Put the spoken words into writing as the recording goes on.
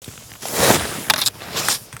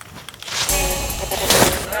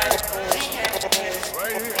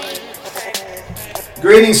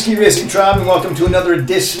Greetings, ski racing tribe, and welcome to another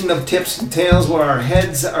edition of Tips and Tales, where our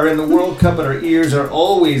heads are in the World Cup but our ears are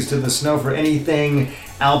always to the snow for anything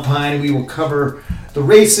alpine. We will cover the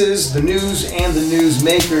races, the news, and the news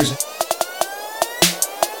makers.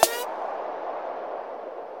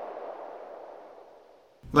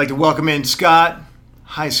 I'd like to welcome in Scott.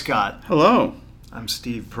 Hi, Scott. Hello. I'm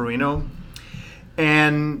Steve Perino.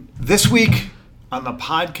 And this week on the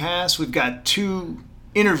podcast, we've got two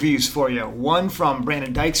interviews for you. One from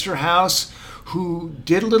Brandon Dijksterhuis, who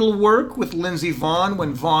did a little work with Lindsey Vonn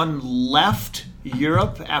when Vonn left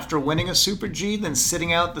Europe after winning a Super G, then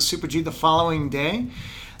sitting out the Super G the following day.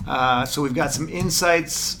 So we've got some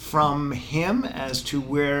insights from him as to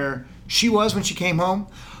where she was when she came home.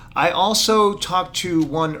 I also talked to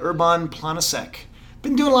one Urban Planasek.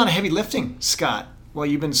 Been doing a lot of heavy lifting, Scott, while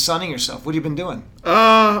you've been sunning yourself. What have you been doing?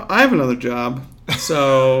 I have another job,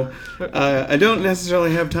 so I don't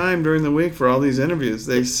necessarily have time during the week for all these interviews.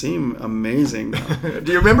 They seem amazing, though.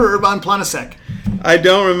 Do you remember Urban Planasek? I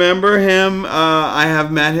don't remember him. I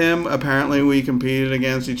have met him. Apparently, we competed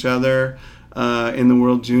against each other in the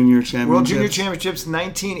World Junior Championships. World Junior Championships,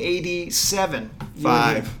 1987.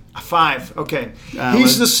 Five. Okay.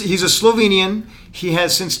 He's a Slovenian. He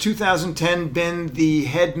has since 2010 been the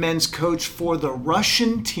head men's coach for the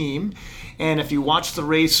Russian team. And if you watched the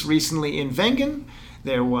race recently in Wengen,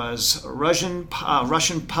 there was Russian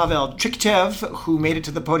Pavel Trikhtev, who made it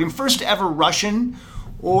to the podium. First ever Russian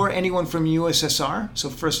or anyone from USSR. So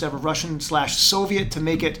first ever Russian/Soviet to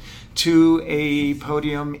make it to a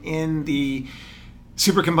podium in the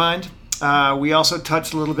Super Combined. We also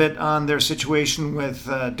touched a little bit on their situation with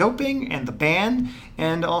doping and the ban,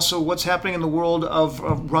 and also what's happening in the world of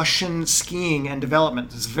Russian skiing and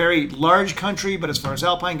development. It's a very large country, but as far as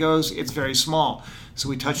Alpine goes, it's very small. So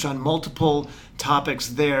we touched on multiple topics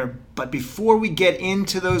there. But before we get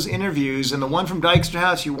into those interviews, and the one from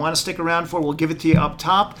Dijksterhuis you want to stick around for, we'll give it to you up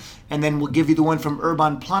top, and then we'll give you the one from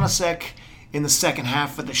Urban Planasek in the second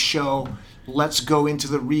half of the show. Let's go into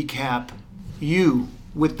the recap.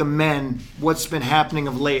 With the men, what's been happening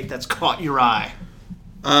of late that's caught your eye?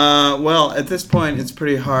 Well, at this point, it's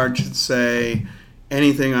pretty hard to say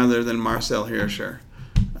anything other than Marcel Hirscher.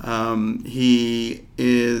 He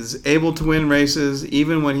is able to win races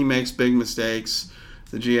even when he makes big mistakes.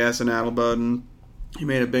 The GS in Adelboden, he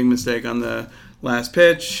made a big mistake on the last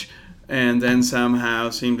pitch and then somehow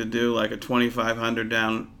seemed to do like a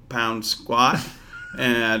 2,500 pound squat.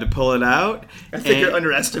 And to pull it out. I think you're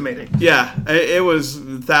underestimating. Yeah, it was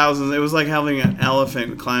thousands. It was like having an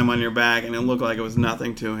elephant climb on your back, and it looked like it was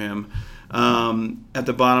nothing to him. At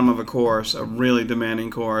the bottom of a course, a really demanding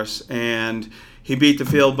course, and he beat the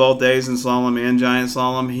field both days in slalom and giant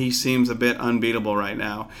slalom. He seems a bit unbeatable right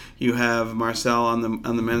now. You have Marcel on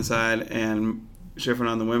the men's side and Schifrin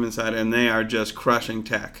on the women's side, and they are just crushing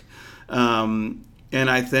tech. And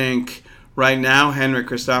I think right now Henrik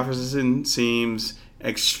Kristoffersen seems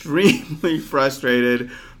extremely frustrated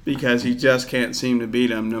because he just can't seem to beat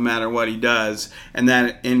him no matter what he does. And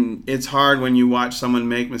it's hard when you watch someone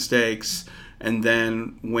make mistakes and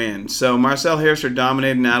then win. So Marcel Hirscher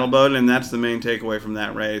dominated in Adelboden, and that's the main takeaway from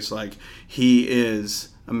that race. Like, he is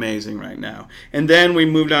amazing right now. And then we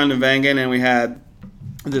moved on to Wengen, and we had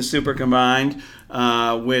the Super Combined,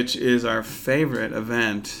 which is our favorite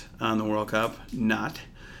event on the World Cup.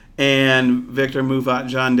 And Victor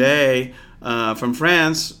Moufat-Jandé from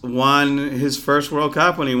France won his first World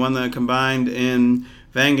Cup when he won the combined in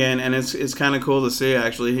Wengen, and it's kind of cool to see,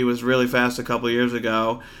 actually. He was really fast a couple years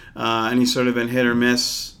ago, and he's sort of been hit or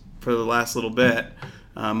miss for the last little bit,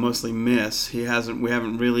 mostly miss. We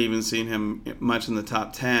haven't really even seen him much in the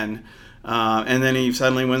top 10, and then he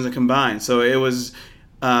suddenly wins a combined. So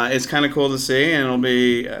it's kind of cool to see, and it'll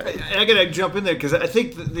be... I got to jump in there, because I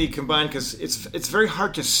think the combined, because it's very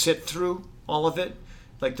hard to sit through all of it.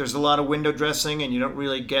 Like, there's a lot of window dressing, and you don't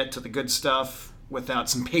really get to the good stuff without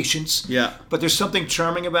some patience. Yeah. But there's something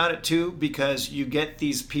charming about it, too, because you get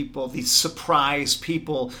these people, these surprise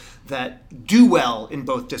people that do well in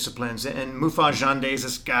both disciplines. And Moufat-Jandé is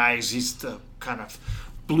this guy, he's the kind of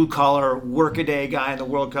blue-collar, work-a-day guy in the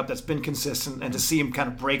World Cup that's been consistent, and to see him kind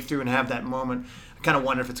of break through and have that moment, I kind of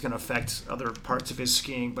wonder if it's going to affect other parts of his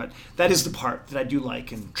skiing. But that is the part that I do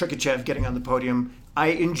like. And Trikhtev getting on the podium, I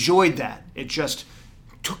enjoyed that. It just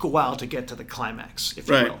took a while to get to the climax, if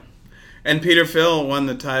you will. And Peter Phil won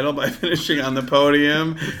the title by finishing on the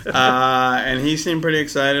podium, and he seemed pretty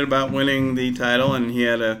excited about winning the title, and he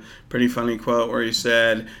had a pretty funny quote where he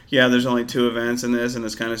said, yeah, there's only 2 events in this, and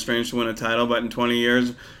it's kind of strange to win a title, but in 20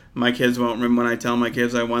 years, my kids won't remember. When I tell my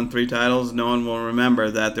kids I won 3 titles, no one will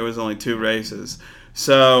remember that there was only 2 races.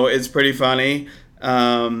 So it's pretty funny.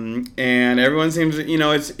 And everyone seems,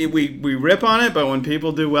 we rip on it, but when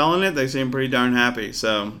people do well in it, they seem pretty darn happy.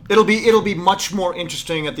 So it'll be much more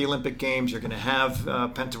interesting at the Olympic Games. You're going to have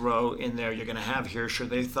Pentarou in there. You're going to have Hirscher.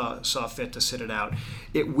 They saw fit to sit it out.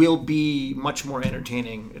 It will be much more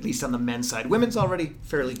entertaining, at least on the men's side. Women's already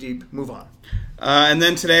fairly deep. Move on. And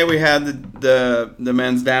then today we had the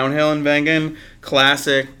men's downhill in Wengen.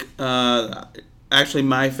 Classic. Actually,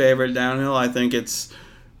 my favorite downhill. I think it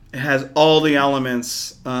has all the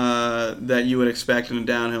elements that you would expect in a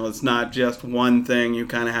downhill. It's not just one thing. You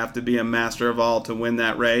kind of have to be a master of all to win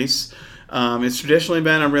that race. It's traditionally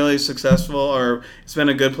been a really successful, or it's been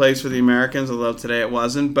a good place for the Americans, although today it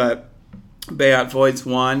wasn't. But Beat Voits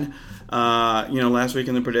won. Last week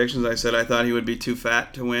in the predictions, I said I thought he would be too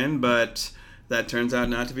fat to win, but that turns out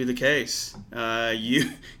not to be the case.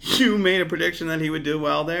 You made a prediction that he would do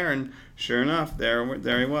well there, and sure enough,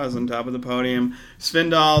 there he was on top of the podium.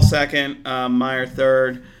 Svindal second, Meyer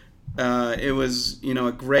third. It was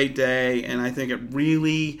a great day, and I think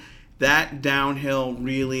that downhill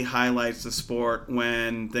really highlights the sport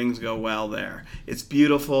when things go well there. It's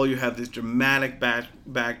beautiful. You have this dramatic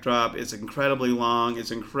backdrop. It's incredibly long. It's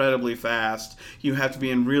incredibly fast. You have to be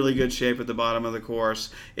in really good shape at the bottom of the course.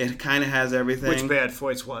 It kind of has everything. Which Beat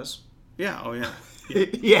Voits was. Yeah, oh yeah.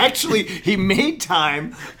 He made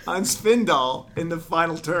time on Svindal in the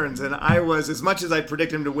final turns, and I was, as much as I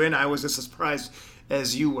predicted him to win, I was as surprised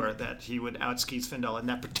as you were that he would outski Svindal in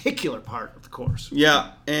that particular part of the course.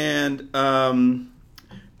 Yeah, and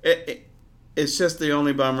it's just the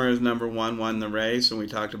only bummer is number one won the race, and we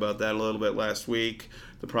talked about that a little bit last week,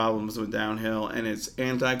 the problems with downhill, and it's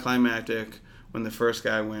anticlimactic when the first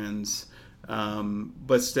guy wins,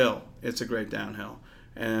 but still, it's a great downhill.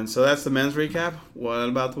 And so that's the men's recap. What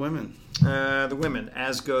about the women? The women,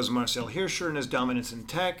 as goes Marcel Hirscher and his dominance in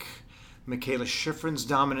tech. Michaela Schifrin's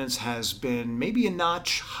dominance has been maybe a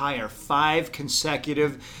notch higher. 5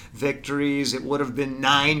 consecutive victories. It would have been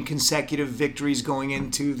 9 consecutive victories going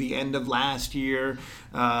into the end of last year.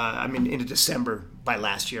 Into December by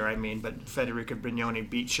last year, But Federica Brignoni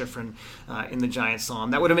beat Schifrin in the Giant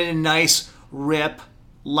Slalom. That would have been a nice rip.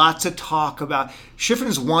 Lots of talk about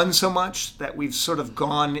Schifrin's won so much that we've sort of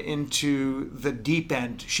gone into the deep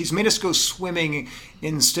end. She's made us go swimming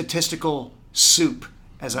in statistical soup,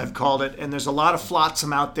 as I've called it, and there's a lot of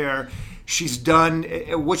flotsam out there. She's done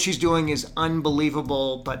what she's doing is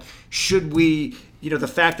unbelievable, but should we, the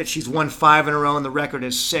fact that she's won 5 in a row and the record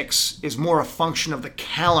is 6 is more a function of the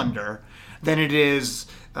calendar than it is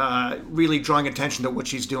really drawing attention to what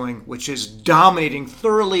she's doing, which is dominating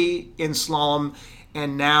thoroughly in slalom.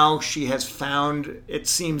 And now she has found, it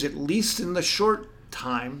seems, at least in the short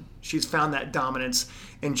time, she's found that dominance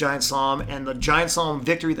in Giant Slalom. And the Giant Slalom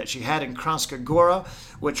victory that she had in Kranjska Gora,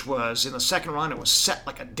 which was in the second run, it was set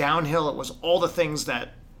like a downhill. It was all the things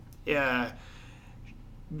that they are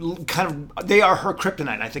her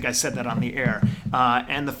kryptonite. I think I said that on the air.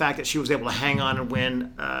 And the fact that she was able to hang on and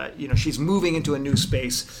win, she's moving into a new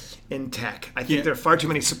space in tech. I think there are far too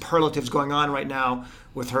many superlatives going on right now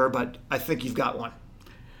with her, but I think you've got one.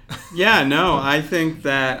 Yeah, no, I think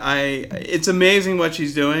that it's amazing what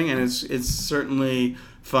she's doing, and it's certainly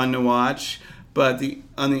fun to watch. But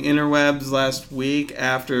on the interwebs last week,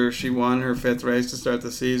 after she won her 5th race to start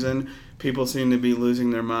the season, people seem to be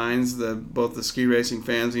losing their minds. Both the ski racing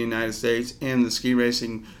fans in the United States and the ski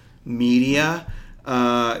racing media,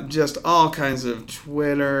 just all kinds of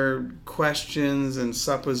Twitter questions and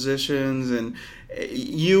suppositions, and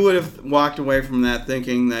you would have walked away from that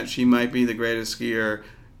thinking that she might be the greatest skier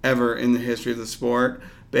ever in the history of the sport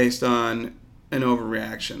based on an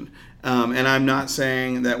overreaction. And I'm not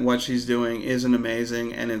saying that what she's doing isn't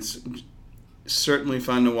amazing, and it's certainly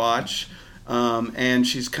fun to watch. And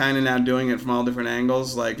she's kind of now doing it from all different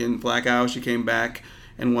angles. Like in Flacao, she came back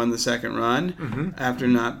and won the second run after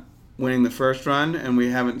not winning the first run, and we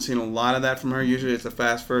haven't seen a lot of that from her. Usually it's a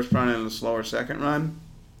fast first run and a slower second run.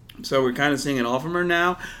 So we're kind of seeing it all from her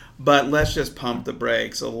now. But let's just pump the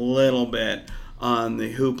brakes a little bit on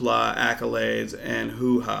the hoopla, accolades, and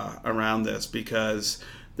hoo-ha around this, because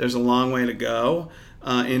there's a long way to go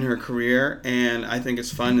in her career, and I think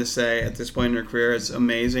it's fun to say at this point in her career it's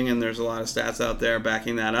amazing, and there's a lot of stats out there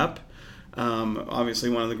backing that up. Obviously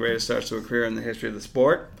one of the greatest starts to a career in the history of the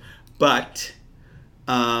sport, but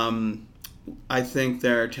I think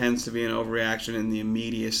there tends to be an overreaction in the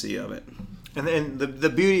immediacy of it. And the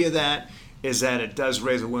beauty of that is that it does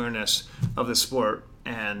raise awareness of the sport,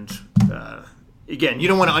 and again, you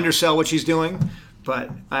don't want to undersell what she's doing, but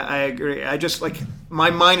I agree. I just my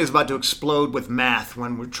mind is about to explode with math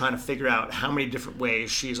when we're trying to figure out how many different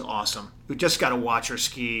ways she's awesome. We just got to watch her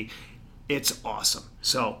ski It's awesome.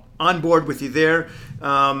 So on board with you there.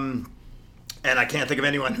 And I can't think of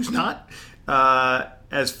anyone who's not.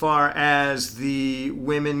 As far as the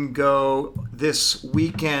women go this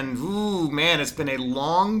weekend, ooh, man, it's been a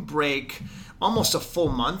long break, almost a full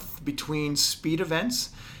month between speed events.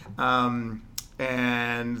 And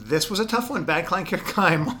this was a tough one. Bad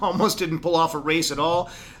Klein-Kirchheim almost didn't pull off a race at all.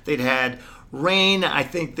 They'd had rain. I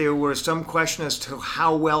think there was some question as to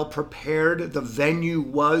how well prepared the venue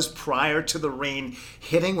was prior to the rain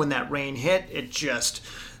hitting. When that rain hit, it just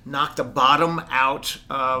knocked the bottom out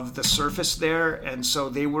of the surface there. And so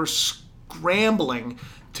they were scrambling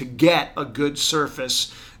to get a good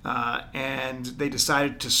surface. And they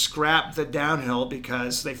decided to scrap the downhill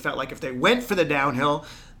because they felt like if they went for the downhill,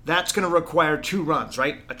 that's going to require 2 runs,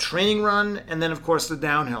 right? A training run and then, of course, the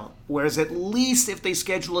downhill. Whereas at least if they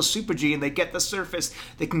schedule a Super G and they get the surface,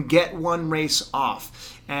 they can get one race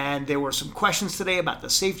off. And there were some questions today about the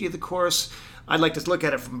safety of the course. I'd like to look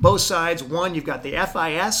at it from both sides. One, you've got the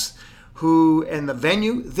FIS, who, and the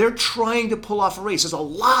venue, they're trying to pull off a race. There's a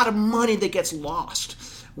lot of money that gets lost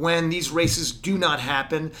when these races do not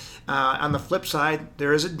happen. On the flip side,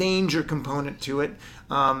 there is a danger component to it.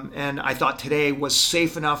 And I thought today was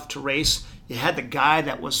safe enough to race. You had the guy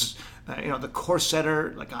that was, the course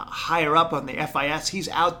setter, like higher up on the FIS. He's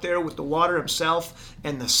out there with the water himself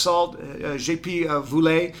and the salt, JP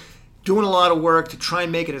Voulet, doing a lot of work to try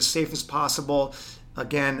and make it as safe as possible.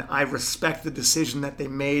 Again, I respect the decision that they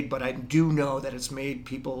made, but I do know that it's made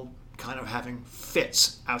people kind of having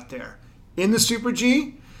fits out there. In the Super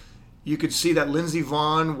G, you could see that Lindsey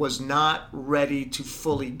Vonn was not ready to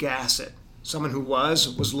fully gas it. Someone who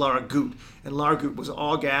was Lara Gut. And Lara Gut was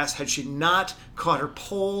all gas. Had she not caught her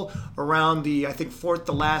pole around the, I think, fourth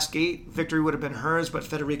to last gate, victory would have been hers. But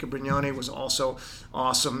Federica Brignone was also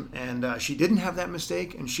awesome. And she didn't have that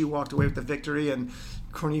mistake, and she walked away with the victory. And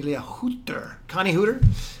Connie Hutter,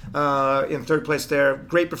 in third place there.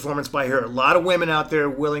 Great performance by her. A lot of women out there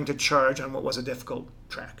willing to charge on what was a difficult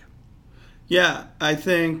track. Yeah, I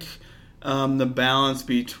think the balance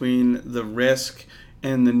between the risk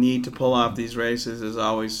and the need to pull off these races is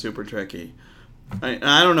always super tricky.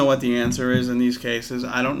 I don't know what the answer is in these cases.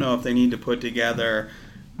 I don't know if they need to put together...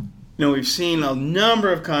 we've seen a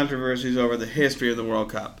number of controversies over the history of the World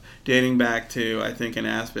Cup, dating back to, I think, in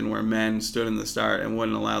Aspen, where men stood in the start and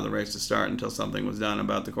wouldn't allow the race to start until something was done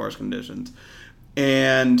about the course conditions.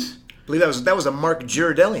 And I believe that was a Mark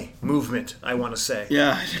Girardelli movement, I want to say.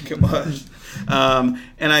 Yeah, I think it was.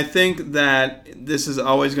 And I think that this is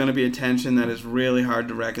always going to be a tension that is really hard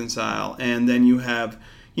to reconcile. And then you have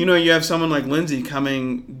someone like Lindsey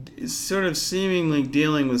coming, sort of seemingly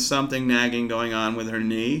dealing with something nagging going on with her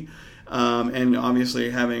knee, and obviously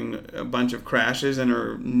having a bunch of crashes in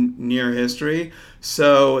her near history.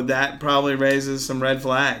 So that probably raises some red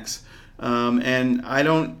flags. And I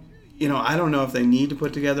don't know if they need to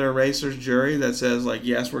put together a racer's jury that says, like,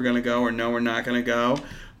 yes, we're going to go, or no, we're not going to go.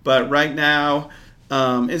 But right now,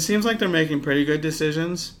 it seems like they're making pretty good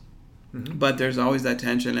decisions. Mm-hmm. But there's always that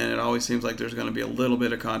tension, and it always seems like there's going to be a little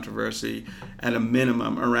bit of controversy at a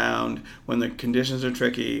minimum around when the conditions are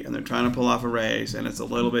tricky and they're trying to pull off a race and it's a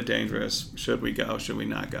little bit dangerous. Should we go? Should we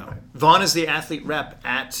not go? Vonn is the athlete rep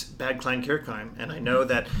at Bad Klein-Kirchheim, and I know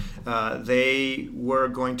that they were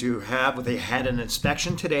going to they had an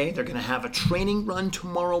inspection today. They're going to have a training run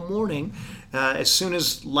tomorrow morning as soon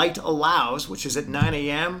as light allows, which is at 9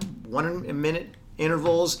 a.m., 1 minute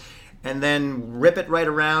intervals, and then rip it right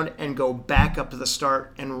around and go back up to the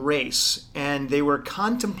start and race. And they were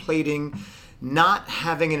contemplating not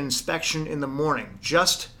having an inspection in the morning,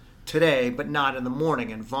 just today, but not in the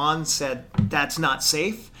morning. And Vonn said that's not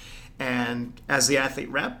safe. And as the athlete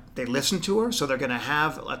rep, they listened to her, so they're going to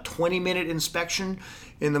have a 20-minute inspection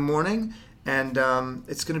in the morning. And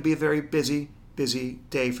it's going to be a very busy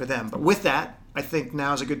day for them. But with that, I think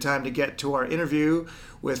now is a good time to get to our interview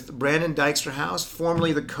with Brandon Dijksterhuis,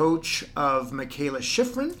 formerly the coach of Mikaela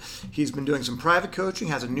Shiffrin. He's been doing some private coaching,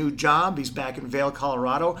 has a new job. He's back in Vail,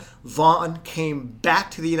 Colorado. Vonn came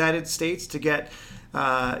back to the United States to get,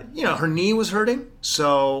 her knee was hurting.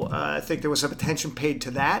 So I think there was some attention paid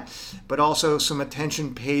to that, but also some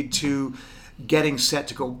attention paid to getting set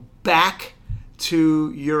to go back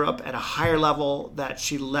to Europe at a higher level that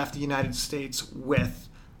she left the United States with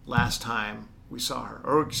last time we saw her,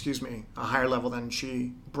 a higher level than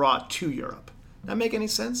she brought to Europe. That make any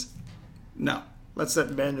sense? No. Let's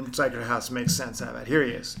let Brandon Dijksterhuis make sense out of it. Here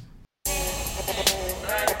he is.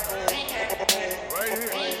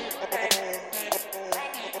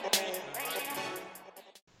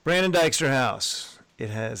 Brandon Dijksterhuis. It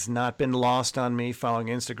has not been lost on me following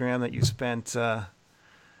Instagram that you spent a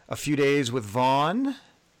few days with Vonn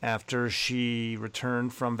after she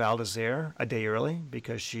returned from Val d'Isere a day early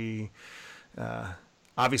because she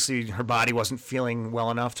obviously her body wasn't feeling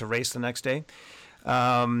well enough to race the next day.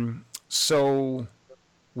 So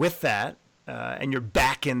with that, and you're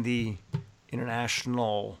back in the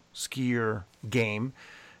international skier game,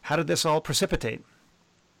 how did this all precipitate?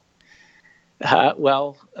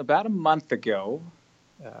 Well, about a month ago,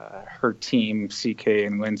 her team, CK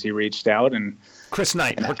and Lindsay, reached out, and Chris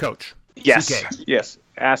Knight, her coach. Yes, CK. yes,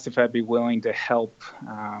 asked if I'd be willing to help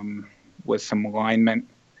with some alignment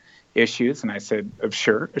issues, and I said,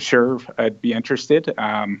 sure, I'd be interested.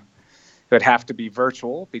 It would have to be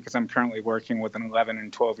virtual because I'm currently working with an 11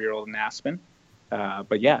 and 12-year-old in Aspen.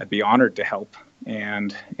 But yeah, I'd be honored to help.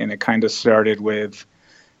 And it kind of started with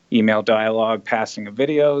email dialogue, passing of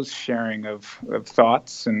videos, sharing of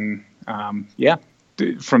thoughts. And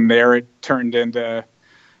from there it turned into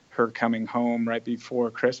her coming home right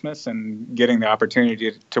before Christmas and getting the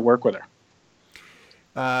opportunity to work with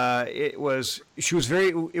her. It was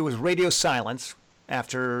radio silence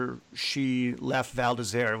after she left Val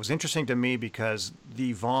d'Isere. It was interesting to me because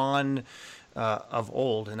the Vaughn of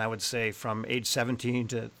old, and I would say from age 17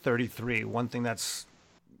 to 33, one thing that's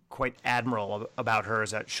quite admirable about her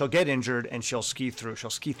is that she'll get injured and she'll ski through. She'll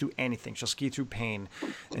ski through anything. She'll ski through pain.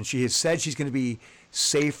 And she has said she's going to be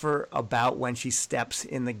safer about when she steps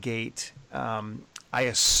in the gate. I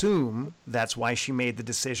assume that's why she made the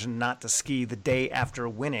decision not to ski the day after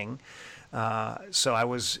winning. So I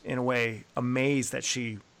was, in a way, amazed that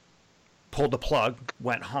she pulled the plug,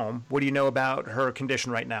 went home. What do you know about her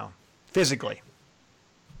condition right now, physically?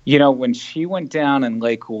 You know, when she went down in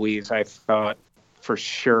Lake Louise, I thought for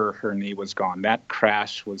sure her knee was gone. That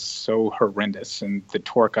crash was so horrendous, and the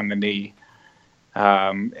torque on the knee.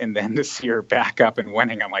 And then to see her back up and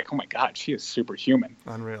winning, I'm like, oh my God, she is superhuman.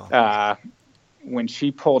 Unreal. When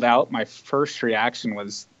she pulled out, my first reaction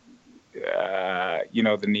was,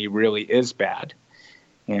 the knee really is bad.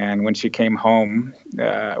 And when she came home,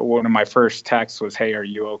 one of my first texts was, hey, are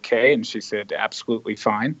you okay? And she said, absolutely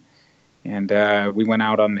fine. And we went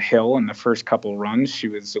out on the hill, and the first couple runs, she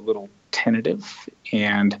was a little tentative.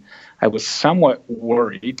 And I was somewhat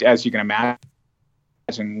worried, as you can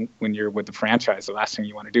imagine, when you're with the franchise, the last thing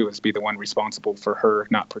you want to do is be the one responsible for her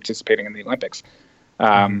not participating in the Olympics.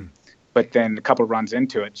 But then a couple of runs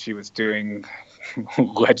into it, she was doing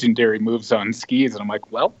legendary moves on skis. And I'm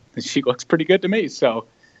like, well, she looks pretty good to me. So,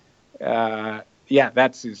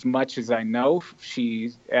 that's as much as I know.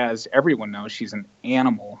 She, as everyone knows, she's an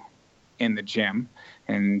animal in the gym,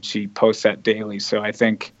 and she posts that daily. So I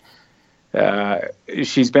think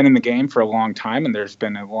she's been in the game for a long time, and there's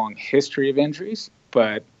been a long history of injuries.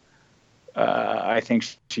 But I think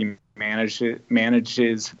she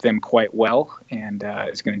manages them quite well, and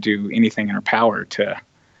is going to do anything in her power to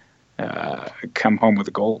come home with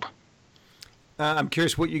the gold. I'm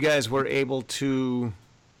curious what you guys were able to,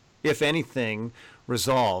 if anything,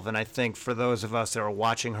 resolve. And I think for those of us that are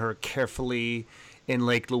watching her carefully in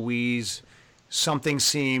Lake Louise, something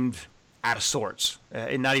seemed out of sorts.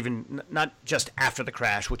 And not just after the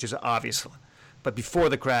crash, which is obvious, but before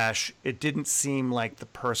the crash, it didn't seem like the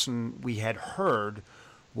person we had heard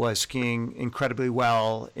was skiing incredibly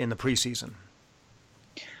well in the preseason.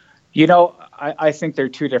 You know, I think they're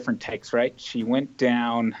two different takes, right? She went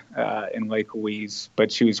down in Lake Louise,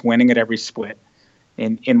 but she was winning at every split.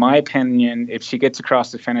 In my opinion, if she gets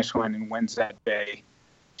across the finish line and wins that day,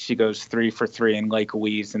 she goes 3 for 3 in Lake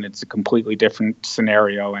Louise, and it's a completely different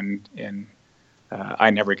scenario. And I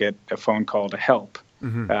never get a phone call to help,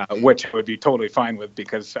 which I would be totally fine with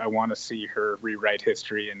because I want to see her rewrite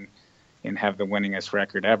history and have the winningest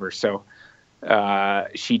record ever. So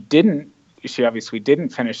she obviously didn't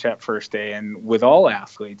finish that first day. And with all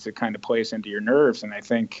athletes, it kind of plays into your nerves. And I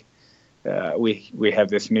think we have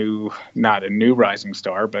this not a new rising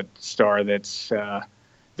star, but star that's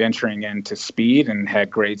venturing into speed and had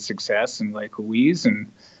great success in Lake Louise.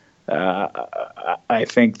 And I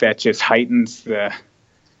think that just heightens the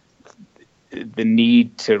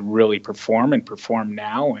need to really perform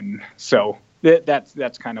now. And so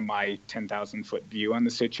that's kind of my 10,000 foot view on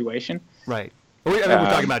the situation. Right. We're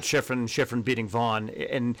talking about Schifrin beating Vaughn,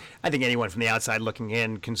 and I think anyone from the outside looking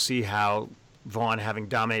in can see how Vaughn, having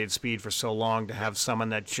dominated speed for so long, to have someone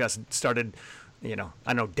that just started,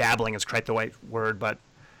 I know dabbling is quite the right word, but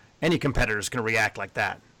any competitor is going to react like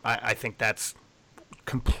that. I think that's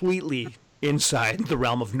completely inside the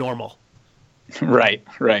realm of normal. Right.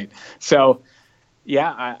 So,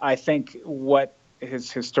 I think what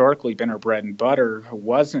has historically been her bread and butter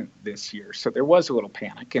wasn't this year. So there was a little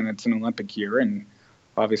panic, and it's an Olympic year, and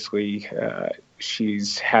obviously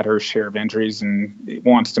she's had her share of injuries and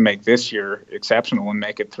wants to make this year exceptional and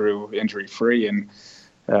make it through injury free. And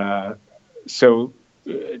so,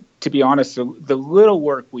 to be honest, the little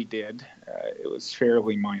work we did, it was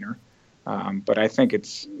fairly minor. But I think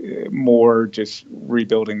it's more just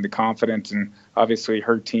rebuilding the confidence. And obviously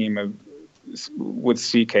her team with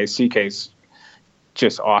CK. CK's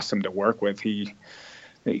just awesome to work with. He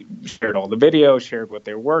shared all the videos, shared what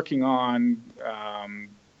they're working on.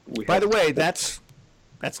 By the way, that's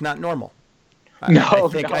not normal.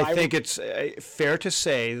 I think it's fair to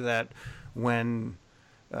say that when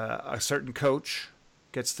a certain coach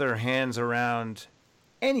gets their hands around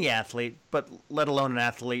any athlete, but let alone an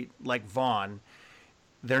athlete like Vaughn,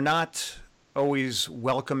 they're not always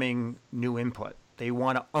welcoming new input. They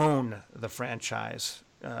want to own the franchise.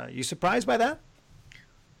 You surprised by that?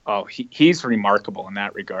 Oh, he's remarkable in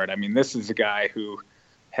that regard. I mean, this is a guy who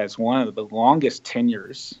has one of the longest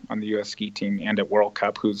tenures on the U.S. ski team and at World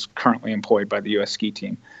Cup, who's currently employed by the U.S. ski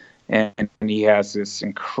team. And he has this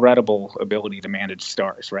incredible ability to manage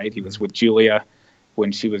stars, right? He was with Julia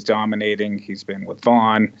when she was dominating. He's been with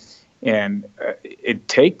Vaughn. And it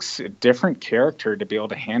takes a different character to be able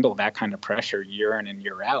to handle that kind of pressure year in and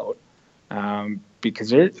year out, because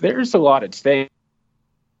there's a lot at stake.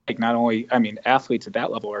 Like not only, I mean, athletes at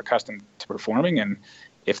that level are accustomed to performing, and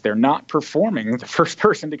if they're not performing, the first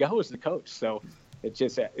person to go is the coach. So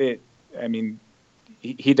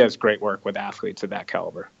he does great work with athletes of that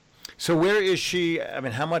caliber. So where is she? I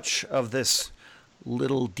mean, how much of this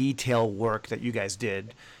little detail work that you guys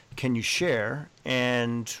did can you share,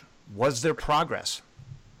 and was there progress?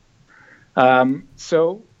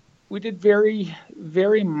 So we did very,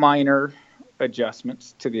 very minor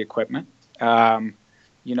adjustments to the equipment.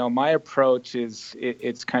 My approach is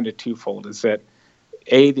it's kind of twofold, is that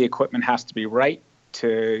the equipment has to be right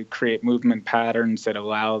to create movement patterns that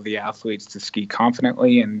allow the athletes to ski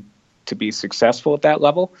confidently and to be successful at that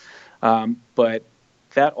level. But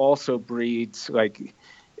that also breeds, like,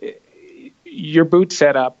 your boot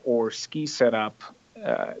setup or ski setup,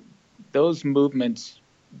 those movements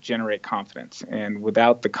generate confidence. And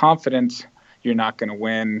without the confidence, you're not going to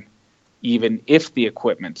win, even if the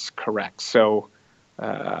equipment's correct. So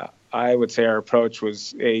I would say our approach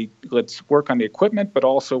was, let's work on the equipment, but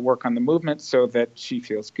also work on the movement so that she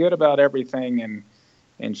feels good about everything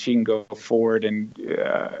and she can go forward and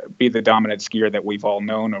be the dominant skier that we've all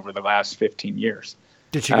known over the last 15 years.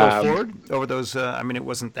 Did she go forward over those? It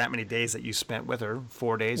wasn't that many days that you spent with her,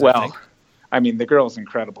 4 days, well, I think. I mean, the girl's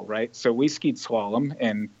incredible, right? So we skied slalom,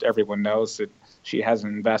 and everyone knows that she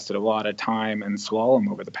hasn't invested a lot of time in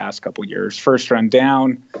slalom over the past couple of years. First run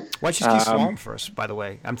down. Why'd you ski slalom first, by the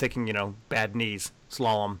way? I'm thinking, bad knees,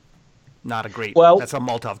 slalom, not a great, that's a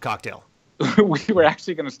Molotov cocktail. We were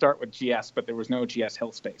actually going to start with GS, but there was no GS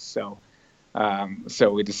hill space. So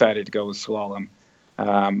we decided to go with slalom.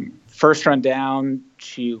 First run down,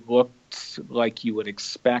 she looked like you would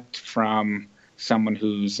expect from someone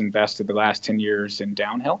who's invested the last 10 years in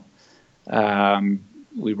downhill.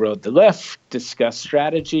 We rode the lift, discussed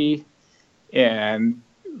strategy, and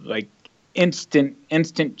like instant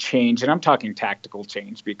change. And I'm talking tactical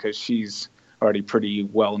change because she's already pretty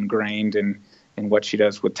well ingrained in what she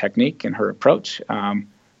does with technique and her approach.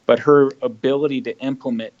 But her ability to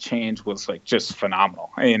implement change was like just phenomenal.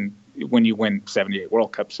 And when you win 78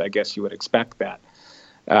 World Cups, I guess you would expect that.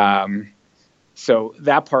 So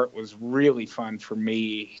that part was really fun for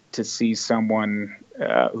me to see someone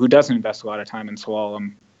who doesn't invest a lot of time in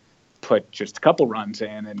slalom put just a couple runs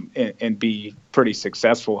in and be pretty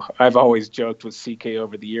successful. I've always joked with CK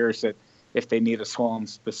over the years that if they need a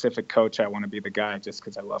slalom-specific coach, I want to be the guy just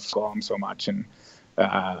because I love slalom so much. And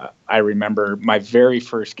I remember my very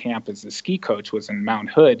first camp as a ski coach was in Mount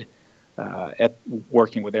Hood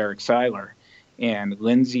working with Eric Seiler. And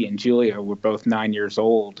Lindsay and Julia were both 9 years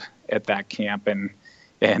old at that camp. And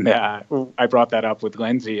I brought that up with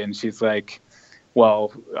Lindsay, and she's like,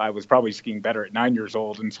 well, I was probably skiing better at 9 years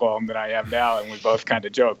old in slalom than I am now. And we both kind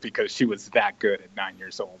of joked because she was that good at 9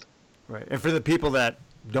 years old. Right. And for the people that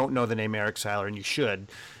don't know the name Eric Seiler, and you should,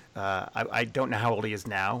 I don't know how old he is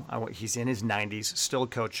now. He's in his 90s, still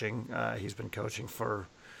coaching. He's been coaching for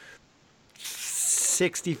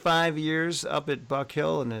 65 years up at Buck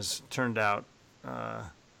Hill and has turned out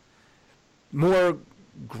more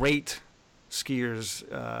great skiers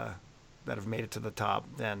that have made it to the top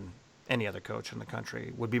than any other coach in the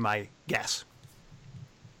country, would be my guess.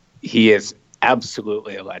 He is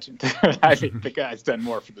absolutely a legend. I think the guy's done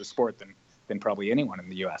more for the sport than probably anyone in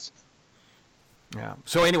the U.S. Yeah.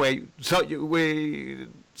 So anyway,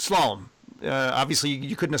 slalom. Obviously,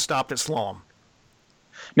 you couldn't have stopped at slalom.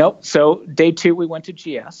 Nope. So day 2, we went to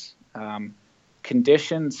GS.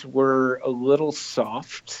 conditions were a little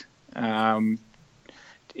soft, at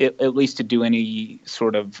least to do any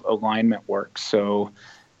sort of alignment work. So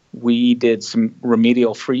we did some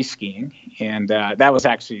remedial free skiing, and that was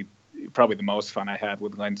actually probably the most fun I had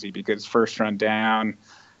with Lindsay, because first run down,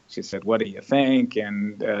 she said, "What do you think?"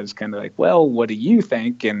 And I was kind of like, "Well, what do you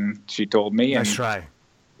think?" And she told me. Nice try.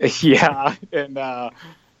 Yeah, and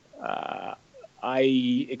I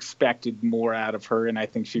expected more out of her, and I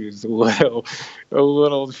think she was a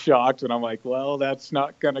little shocked. And I'm like, "Well, that's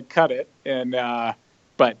not going to cut it." And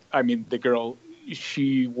but I mean, the girl,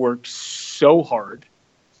 she worked so hard,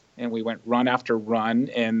 and we went run after run,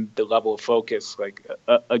 and the level of focus, like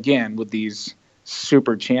again with these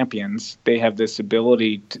super champions, they have this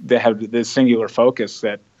ability they have this singular focus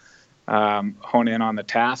that hone in on the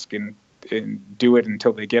task and do it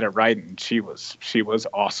until they get it right. And she was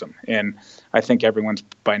awesome. And I think everyone's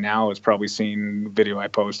by now has probably seen the video I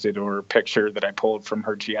posted or a picture that I pulled from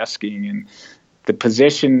her GS skiing, and the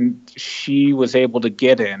position she was able to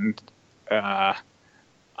get in, I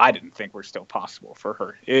didn't think were still possible for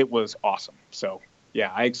her. It was awesome. So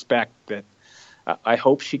yeah, I expect that. I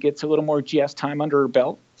hope she gets a little more GS time under her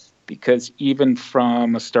belt, because even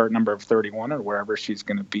from a start number of 31 or wherever she's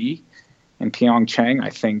going to be in Pyeongchang, I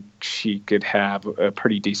think she could have a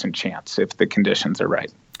pretty decent chance if the conditions are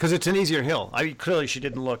right. Because it's an easier hill. I mean, clearly she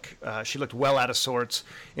didn't look. She looked well out of sorts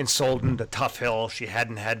in Solden, the tough hill. She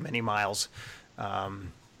hadn't had many miles.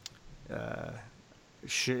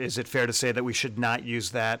 Is it fair to say that we should not use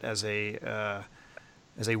that as a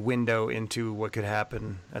window into what could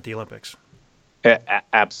happen at the Olympics?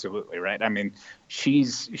 Absolutely right. I mean,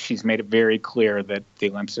 she's made it very clear that the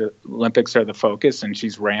Olympics are the focus, and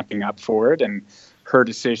she's ramping up for it. And her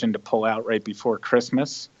decision to pull out right before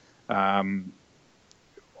Christmas are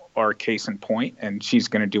case in point, and she's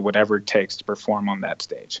going to do whatever it takes to perform on that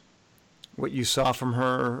stage. What you saw from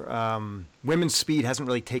her, women's speed hasn't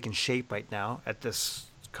really taken shape right now at this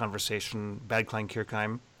conversation. Bad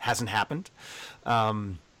Klein-Kirchheim hasn't happened. What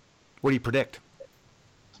do you predict?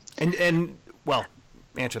 And well,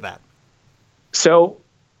 answer that. So,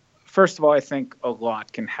 first of all, I think a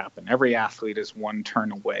lot can happen. Every athlete is one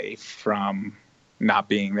turn away from not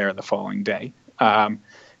being there the following day.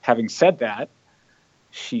 Having said that,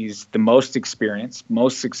 she's the most experienced,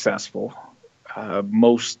 most successful,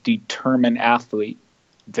 most determined athlete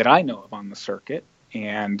that I know of on the circuit.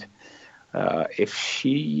 And if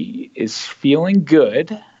she is feeling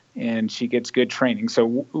good and she gets good training. So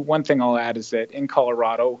one thing I'll add is that in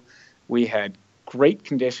Colorado, we had great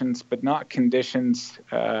conditions, but not conditions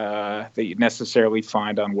that you necessarily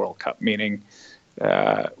find on World Cup, meaning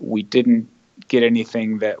we didn't get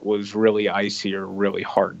anything that was really icy or really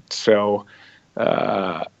hard. So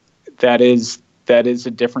that is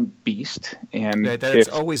a different beast. And it's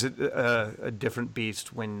always a different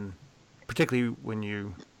beast, particularly when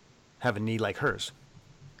you have a knee like hers.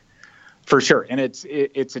 For sure. And it's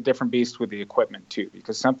a different beast with the equipment too,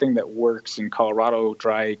 because something that works in Colorado,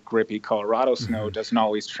 dry, grippy Colorado snow doesn't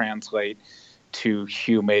always translate to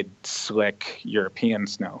humid, slick European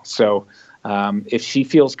snow. So if she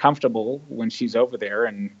feels comfortable when she's over there,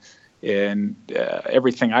 and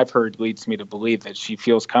everything I've heard leads me to believe that she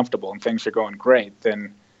feels comfortable and things are going great,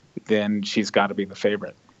 then she's got to be the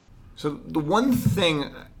favorite. So the one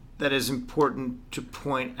thing that is important to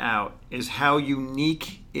point out is how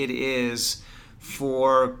unique it is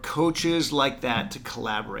for coaches like that to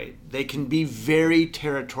collaborate. They can be very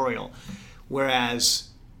territorial, whereas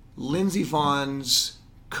Lindsey Vonn's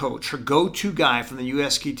coach, her go-to guy from the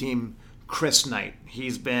U.S. ski team, Chris Knight,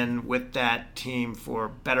 he's been with that team for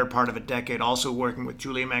better part of a decade, also working with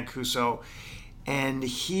Julia Mancuso, and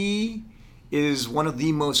he is one of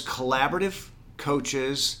the most collaborative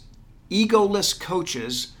coaches, egoless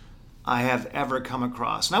coaches I have ever come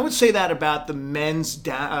across. And I would say that about the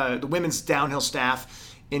women's downhill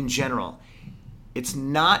staff in general. It's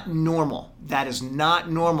not normal. That is not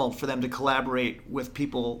normal for them to collaborate with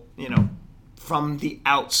people, from the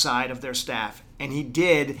outside of their staff. And he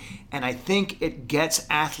did, and I think it gets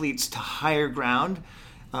athletes to higher ground.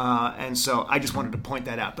 And so I just wanted to point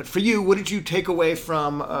that out. But for you, what did you take away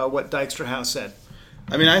from what Dijksterhuis said?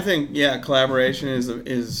 I mean, I think, collaboration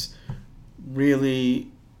is really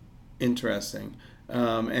interesting,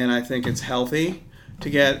 and I think it's healthy to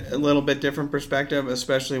get a little bit different perspective,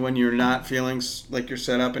 especially when you're not feeling like your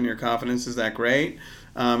setup and your confidence is that great,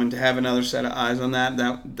 and to have another set of eyes on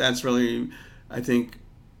that's really, I think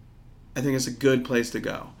it's a good place to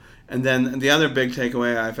go. And then the other big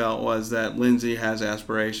takeaway I felt was that Lindsay has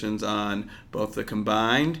aspirations on both the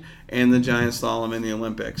combined and the giant slalom in the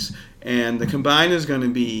Olympics, and the combined is going to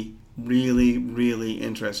be really, really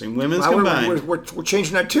interesting. Women's combined. We're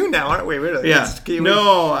changing our tune now, aren't we? Really? Yeah.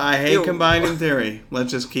 I hate combined in theory.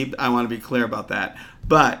 Let's just I want to be clear about that.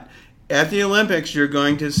 But at the Olympics, you're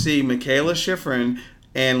going to see Mikaela Shiffrin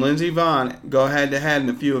and Lindsey Vonn go head-to-head in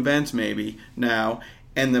a few events maybe now.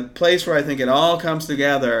 And the place where I think it all comes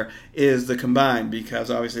together is the combined,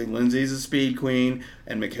 because obviously Lindsey's a speed queen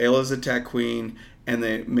and Mikaela's a tech queen. And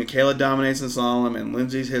Mikaela dominates in slalom, and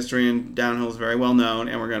Lindsey's history in downhill is very well known.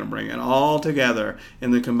 And we're going to bring it all together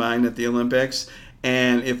in the combined at the Olympics.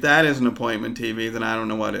 And if that isn't appointment TV, then I don't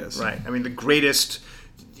know what is. Right. I mean, the greatest,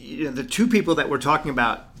 the two people that we're talking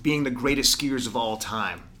about being the greatest skiers of all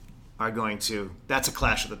time are going to, that's a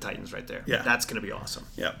clash of the titans right there. Yeah. That's going to be awesome.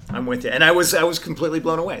 Yeah. I'm with you. And I was completely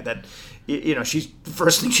blown away that, the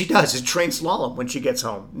first thing she does is train slalom when she gets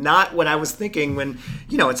home. Not what I was thinking when,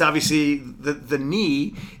 it's obviously the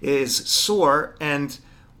knee is sore, and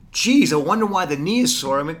geez, I wonder why the knee is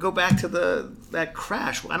sore. I mean, go back to that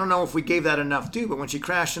crash. I don't know if we gave that enough due, but when she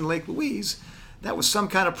crashed in Lake Louise, that was some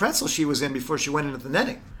kind of pretzel she was in before she went into the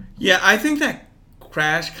netting. Yeah, I think that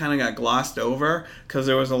crash kind of got glossed over because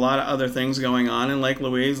there was a lot of other things going on in Lake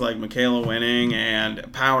Louise, like Mikaela winning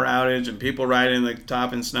and power outage and people riding the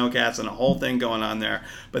top in snowcats and a whole thing going on there.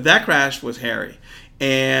 But that crash was hairy.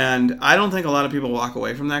 And I don't think a lot of people walk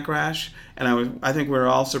away from that crash. And I think we were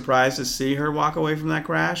all surprised to see her walk away from that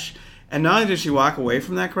crash. And not only did she walk away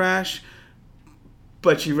from that crash,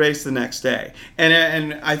 but she raced the next day.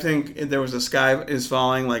 And I think there was a sky is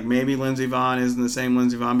falling, like maybe Lindsey Vonn isn't the same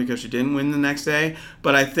Lindsey Vonn because she didn't win the next day.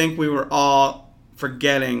 But I think we were all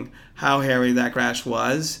forgetting how hairy that crash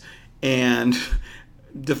was. And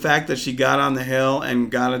the fact that she got on the hill and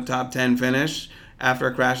got a top 10 finish after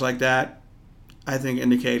a crash like that, I think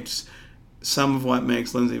indicates some of what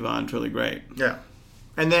makes Lindsey Vonn truly great. Yeah.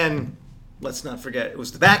 And then, let's not forget, it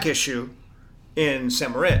was the back issue in St.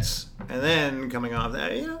 Moritz, and then coming off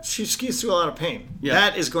that, she skis through a lot of pain. Yeah.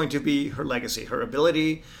 That is going to be her legacy, her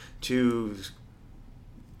ability to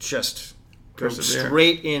just go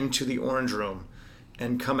straight into the orange room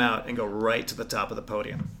and come out and go right to the top of the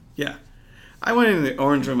podium. Yeah. I went into the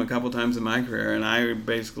orange room a couple times in my career, and I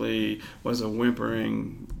basically was a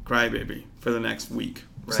whimpering crybaby for the next week.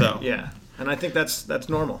 Right. So yeah, and I think that's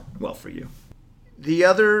normal. Well, for you. The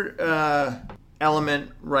other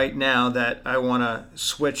element right now that I want to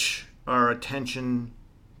switch our attention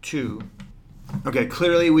to. Okay,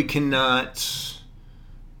 clearly we cannot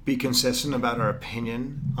be consistent about our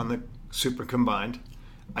opinion on the Super Combined.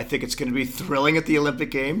 I think it's going to be thrilling at the Olympic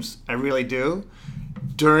Games. I really do.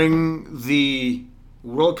 During the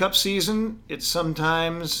World Cup season, it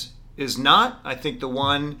sometimes is not. I think the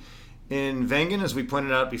one in Wengen, as we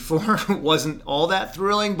pointed out before, wasn't all that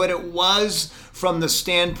thrilling, but it was from the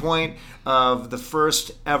standpoint of the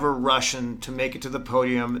first ever Russian to make it to the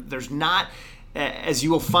podium. There's not, as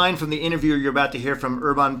you will find from the interview you're about to hear from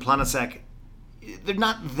Urban Planasek, there are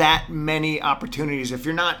not that many opportunities. If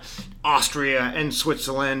you're not Austria and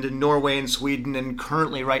Switzerland and Norway and Sweden and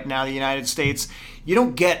currently right now the United States, you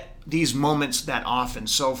don't get these moments that often.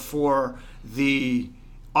 So for the,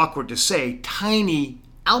 awkward to say, tiny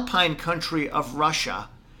alpine country of Russia,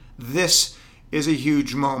 this is a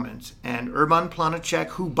huge moment. And Urban Planasek,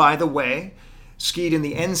 who, by the way, skied in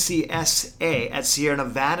the NCSA at Sierra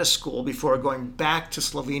Nevada School before going back to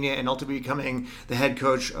Slovenia and ultimately becoming the head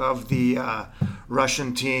coach of the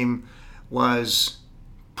Russian team, was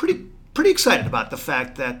pretty excited about the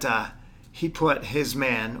fact that he put his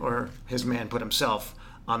man put himself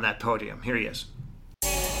on that podium. Here he is.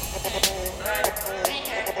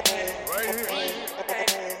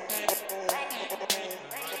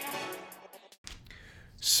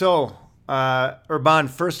 So, Urban,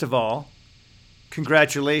 first of all,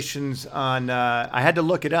 congratulations on, I had to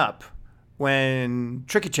look it up, when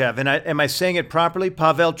Trikichev, and am I saying it properly,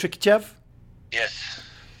 Pavel Trikichev? Yes.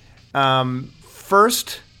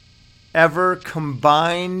 First ever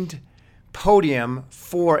combined podium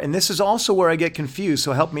for, and this is also where I get confused,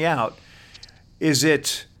 so help me out. Is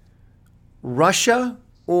it Russia,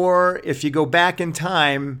 or if you go back in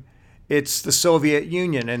time, it's the Soviet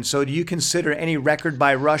Union? And so do you consider any record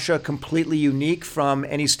by Russia completely unique from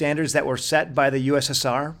any standards that were set by the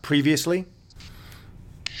USSR previously?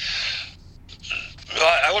 Well,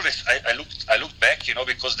 I looked back,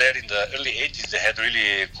 because there in the early 80s they had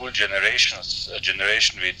really cool generations. A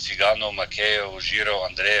generation with Cigano, Makeyev, Giro,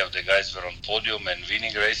 Andreev. The guys were on podium and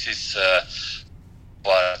winning races.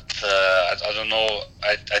 But I don't know.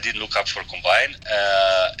 I didn't look up for combine.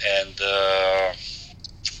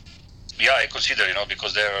 Yeah, I consider,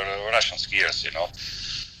 because they're Russian skiers,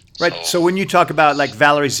 Right. So when you talk about like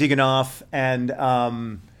Valery Ziganov and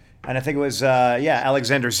and I think it was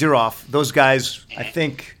Alexander Zverev. Those guys, I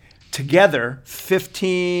think, together,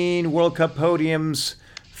 15 World Cup podiums,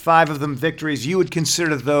 5 of them victories. You would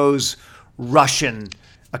consider those Russian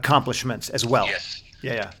accomplishments as well? Yes.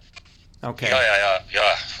 Yeah. Okay.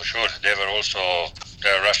 Yeah, for sure. They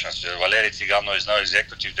are Russians. Valery Tsiganov is now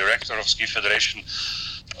executive director of Ski Federation, and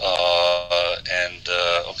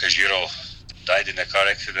Zhiro died in a car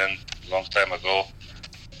accident a long time ago.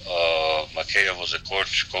 Makeyev was a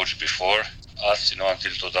coach before us,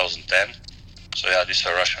 until 2010. So these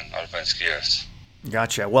are Russian alpine skiers.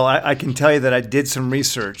 Gotcha. Well, I can tell you that I did some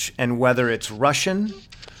research, and whether it's Russian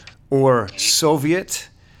or Soviet,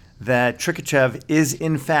 that Trykachev is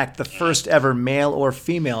in fact the first ever male or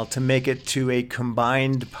female to make it to a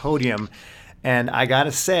combined podium. And I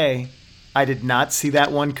gotta say, I did not see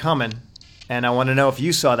that one coming, and I want to know if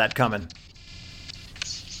you saw that coming.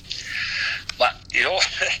 But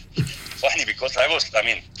funny, because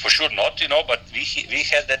for sure not, but we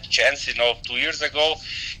had that chance, 2 years ago,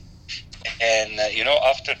 and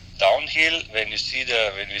after downhill, when we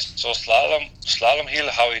saw slalom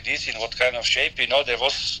hill, how it is, in what kind of shape, there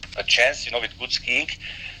was a chance, with good skiing,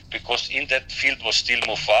 because in that field was still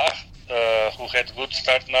Muffat, who had good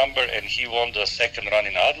start number, and he won the second run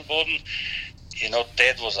in Adelboden.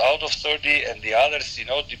 Ted was out of 30, and the others,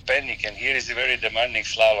 depending, and here is a very demanding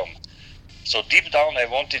slalom. So deep down, I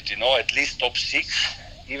wanted, at least top 6,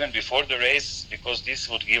 even before the race, because this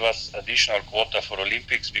would give us additional quota for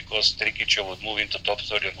Olympics, because Trykachev would move into top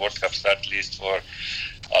 30 on World Cup start list for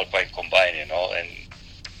Alpine combined, and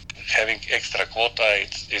having extra quota,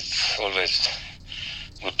 it's always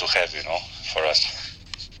good to have, for us.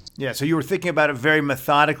 Yeah, so you were thinking about it very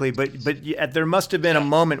methodically, but there must have been a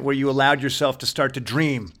moment where you allowed yourself to start to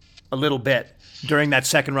dream a little bit during that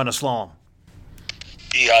second run of slalom.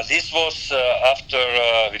 Yeah, this was after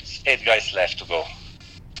with 8 guys left to go.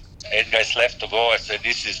 I said,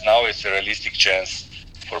 it's a realistic chance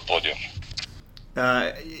for podium.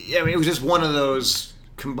 It was just one of those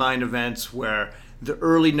combined events where the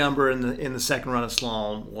early number in the second run of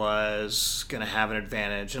slalom was going to have an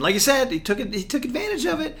advantage, and like you said, he took advantage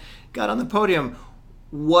of it, got on the podium.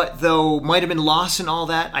 What though might have been lost in all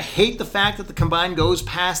that? I hate the fact that the combined goes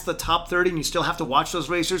past the top 30, and you still have to watch those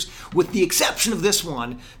racers, with the exception of this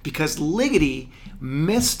one, because Ligeti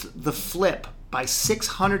missed the flip by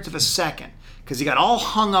 600ths of a second because he got all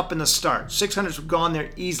hung up in the start. 600ths would gone there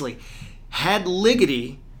easily. Had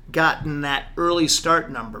Ligeti gotten that early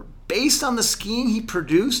start number, based on the skiing he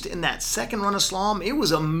produced in that second run of slalom, it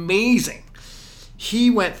was amazing.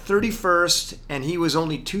 He went 31st, and he was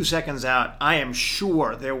only 2 seconds out. I am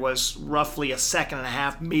sure there was roughly a second and a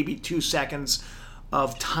half, maybe 2 seconds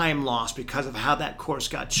of time loss because of how that course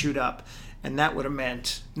got chewed up. And that would have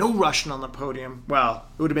meant no Russian on the podium. Well,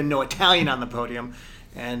 it would have been no Italian on the podium.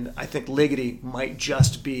 And I think Ligeti might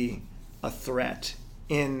just be a threat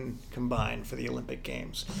in combined for the Olympic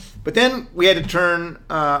Games. But then we had to turn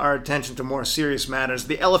our attention to more serious matters.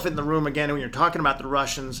 The elephant in the room, again, when you're talking about the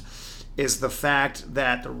Russians, is the fact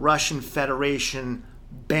that the Russian Federation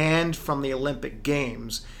banned from the Olympic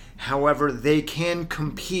Games. However, they can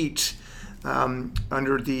compete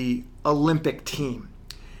under the Olympic team.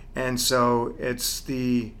 And so it's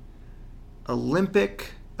the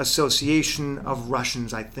Olympic Association of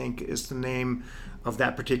Russians, I think, is the name of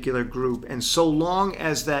that particular group. And so long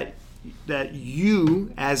as that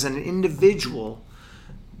you, as an individual,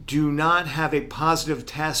 do not have a positive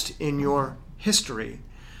test in your history,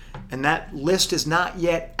 and that list is not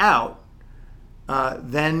yet out,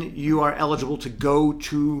 then you are eligible to go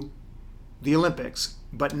to the Olympics,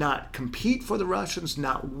 but not compete for the Russians,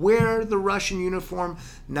 not wear the Russian uniform,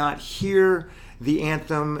 not hear the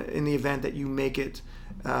anthem in the event that you make it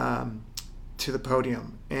to the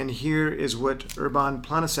podium. And here is what Urban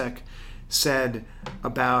Planasek said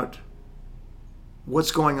about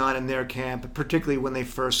what's going on in their camp, particularly when they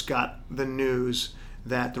first got the news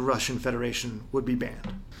that the Russian Federation would be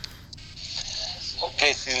banned.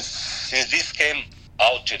 Okay, since this came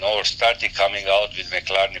out, or started coming out with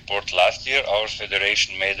McLaren report last year, our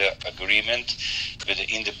federation made an agreement with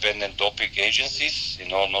the independent doping agencies,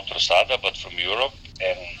 not Rosada, but from Europe,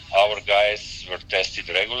 and our guys were tested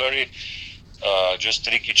regularly. Just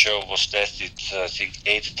Trykachev was tested, I think,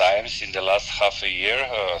 8 times in the last half a year.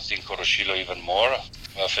 I think Horoshilo even more.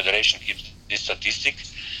 Federation keeps this statistic.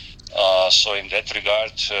 So in that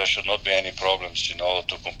regard, should not be any problems,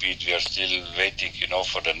 to compete. We are still waiting,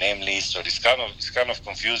 for the name list. So it's kind of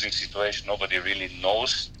confusing situation. Nobody really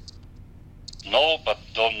knows. No, but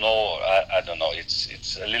don't know. I don't know.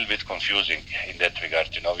 It's a little bit confusing in that regard.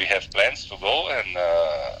 We have plans to go, and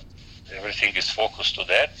everything is focused to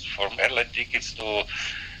that, from airline tickets to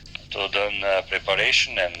to done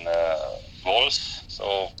preparation and goals.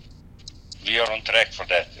 So we are on track for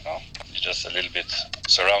that, It's just a little bit,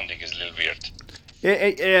 surrounding is a little weird.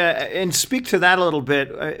 And speak to that a little bit.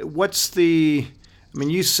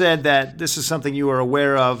 You said that this is something you were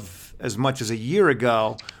aware of as much as a year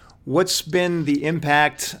ago. What's been the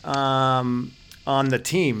impact on the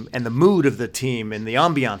team and the mood of the team and the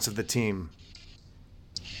ambiance of the team?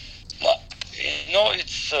 Well,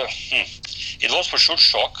 it's it was for sure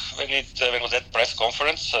shock when it was that press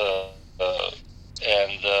conference,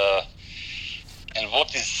 and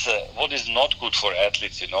what is not good for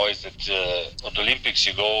athletes, is that at the Olympics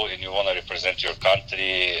you go and you want to represent your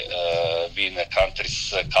country, be in the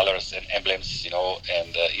country's colors and emblems,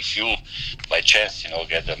 and if you by chance,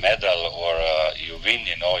 get a medal or you win,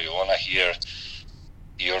 you want to hear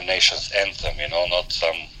your nation's anthem, not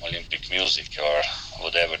some Olympic music or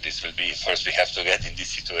whatever this will be. First we have to get in this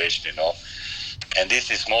situation, And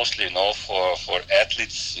this is mostly, for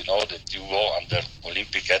athletes, that you go under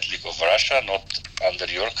Olympic Athlete of Russia, not under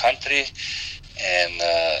your country, and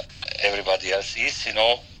everybody else is,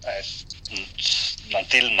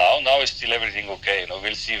 until now is still everything okay.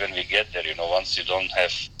 We'll see when we get there, once you don't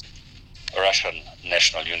have a Russian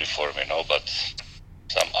national uniform, but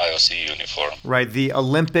some IOC uniform. Right, the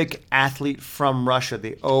Olympic Athlete from Russia,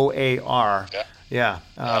 the OAR. Yeah.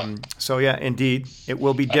 So indeed, it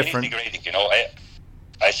will be different. It's degrading,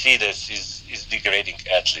 I see this is degrading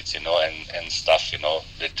athletes, and stuff,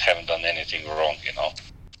 that haven't done anything wrong,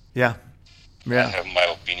 Yeah. I have my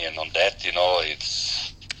opinion on that,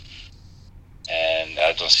 and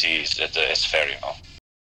I don't see that as fair,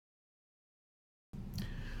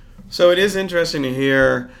 So it is interesting to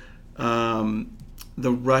hear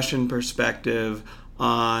the Russian perspective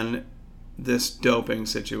on this doping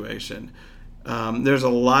situation. There's a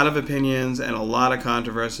lot of opinions and a lot of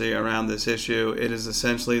controversy around this issue. It is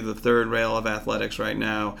essentially the third rail of athletics right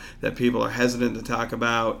now that people are hesitant to talk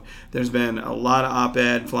about. There's been a lot of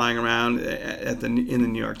op-ed flying around in the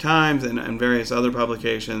New York Times and various other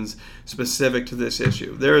publications specific to this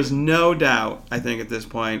issue. There is no doubt, I think at this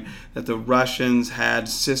point, that the Russians had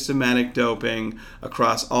systematic doping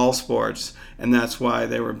across all sports, and that's why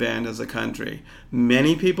they were banned as a country.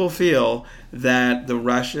 Many people feel that the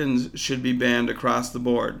Russians should be banned across the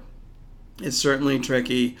board. It's certainly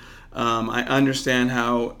tricky. I understand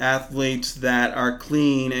how athletes that are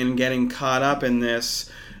clean and getting caught up in this,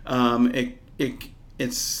 it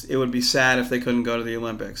would be sad if they couldn't go to the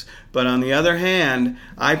Olympics. But on the other hand,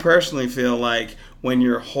 I personally feel like when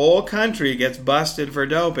your whole country gets busted for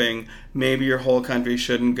doping, maybe your whole country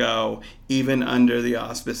shouldn't go, even under the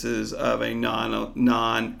auspices of a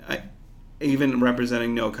even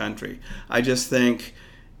representing no country. I just think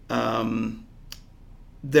there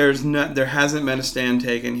hasn't been a stand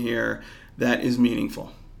taken here that is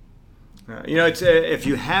meaningful. It's if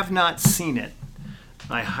you have not seen it,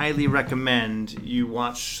 I highly recommend you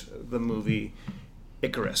watch the movie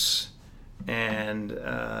Icarus. And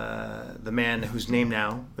the man whose name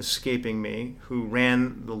now escaping me, who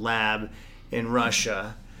ran the lab in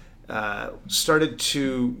Russia,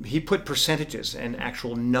 he put percentages and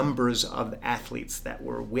actual numbers of athletes that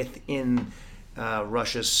were within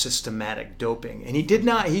Russia's systematic doping, and he did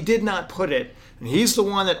not put it. And he's the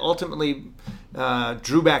one that ultimately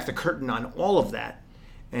drew back the curtain on all of that,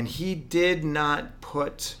 and he did not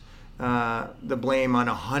put the blame on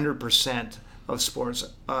 100% of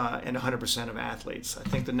sports and 100% of athletes. I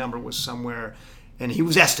think the number was somewhere, and he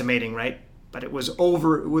was estimating, right? But it was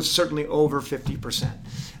certainly over 50%.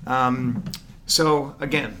 So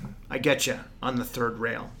again, I get you on the third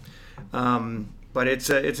rail, but it's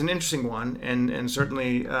an interesting one, and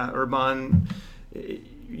certainly Urban,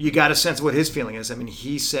 you got a sense of what his feeling is. I mean,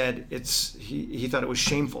 he said he thought it was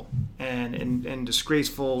shameful and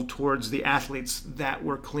disgraceful towards the athletes that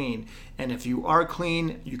were clean, and if you are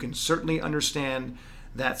clean, you can certainly understand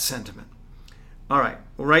that sentiment. All right.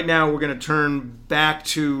 Well, right now we're going to turn back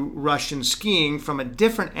to Russian skiing from a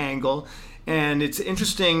different angle. And it's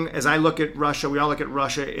interesting, as I look at Russia, we all look at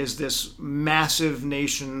Russia as this massive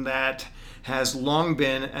nation that has long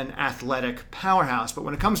been an athletic powerhouse. But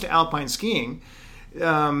when it comes to alpine skiing,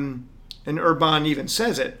 and Urban even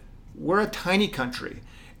says it, we're a tiny country.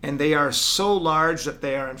 And they are so large that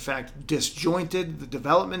they are, in fact, disjointed. The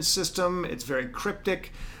development system, it's very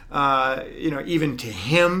cryptic. Even to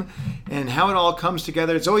him, and how it all comes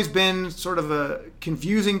together. It's always been sort of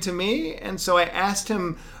confusing to me, and so I asked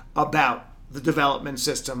him about the development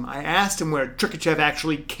system. I asked him where Trikachev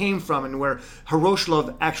actually came from and where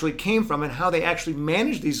Horoshlov actually came from and how they actually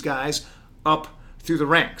managed these guys up through the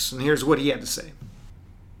ranks. And here's what he had to say.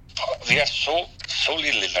 We are so so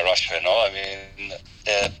little in Russia. I mean,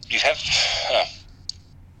 you have.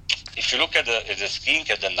 If you look at the skiing,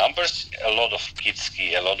 at the numbers, a lot of kids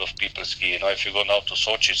ski, a lot of people ski. If you go now to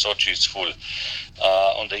Sochi, Sochi is full.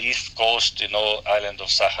 On the east coast, island of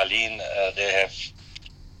Sakhalin, they have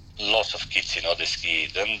lots of kids, they ski.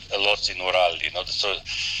 Then a lot in Ural,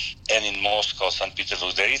 and in Moscow, St.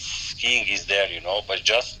 Petersburg, there is skiing is there, but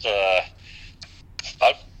just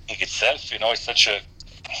alpine itself, it's such a,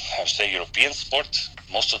 I would say, European sport.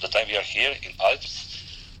 Most of the time we are here in Alps.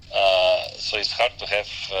 So it's hard to have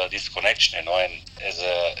this connection, and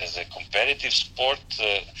as a competitive sport,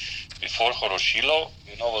 before Horoshilo,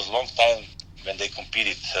 was a long time when they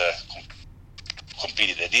competed.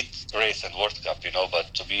 They did race and World Cup,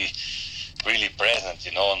 but to be really present,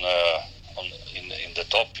 in the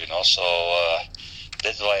top, so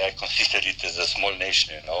that's why I consider it as a small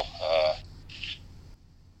nation,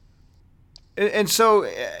 And so,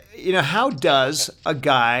 how does a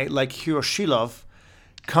guy like Hiroshilov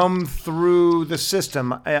come through the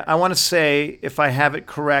system? I want to say, if I have it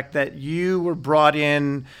correct, that you were brought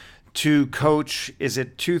in to coach, is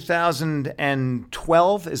it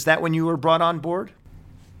 2012? Is that when you were brought on board?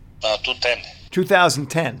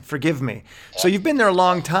 2010, forgive me. So you've been there a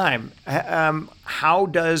long time. How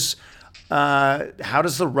does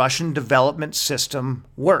the Russian development system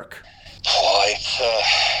work? Oh,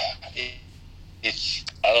 it's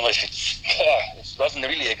I don't know if it doesn't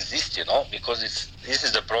really exist, because this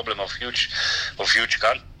is the problem of huge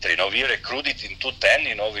country. We recruited in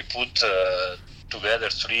 2010. We put together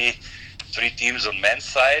three teams on men's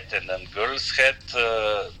side, and then girls had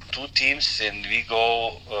 2 teams, and we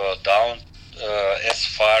go down as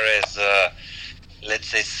far as let's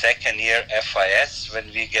say second year FIS when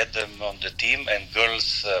we get them on the team, and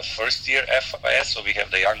girls first year FIS. So we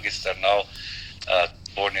have the youngest are now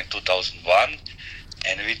born in 2001,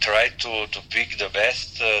 and we try to pick the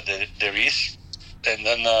best there is, and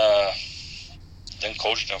then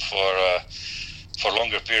coach them for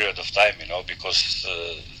longer period of time, because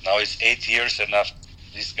now it's 8 years, and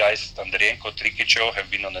these guys, Andrienko, Trikichov, have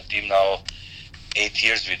been on the team now 8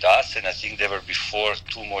 years with us, and I think they were before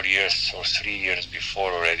 2 more years or 3 years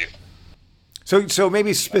before already. So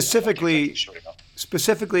maybe specifically,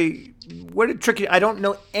 where did Trikichev? I don't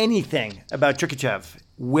know anything about Trikichev,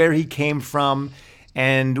 where he came from,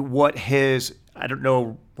 and what I don't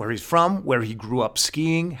know where he's from, where he grew up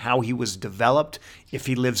skiing, how he was developed, if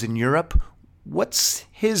he lives in Europe. What's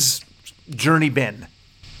his journey been?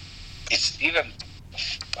 It's even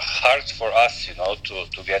hard for us,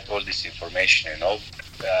 to get all this information, Now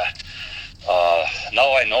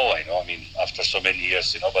I know. I mean, after so many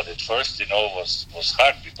years, but at first, was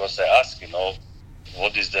hard, because I asked,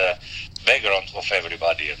 what is the background of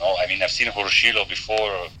everybody, I mean, I've seen Horoshilo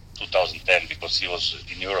before 2010 because he was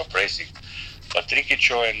in Europe racing. But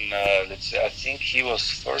Trikichov, and let's say, I think he was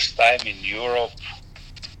first time in Europe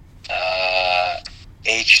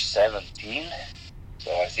age 17.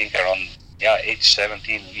 So I think around age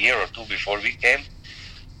 17, year or two before we came.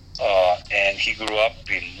 And he grew up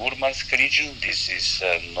in Murmansk region. This is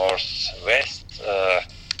northwest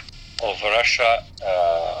of Russia,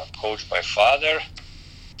 coached by father,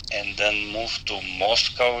 and then moved to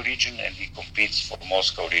Moscow region, and he competes for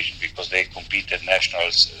Moscow region because they competed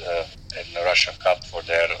nationals in the Russian Cup for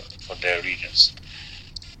their regions.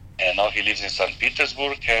 And now he lives in St.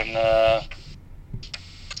 Petersburg, and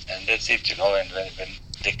that's it, And when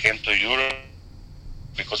they came to Europe,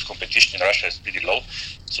 because competition in Russia is pretty low,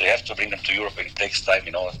 so you have to bring them to Europe, and it takes time,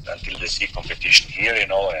 until they see competition here,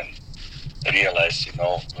 and realize,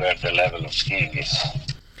 where the level of skiing is.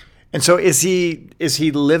 And so is he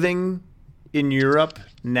living in Europe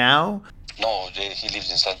now? No, he lives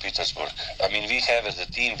in St. Petersburg. I mean, we have as a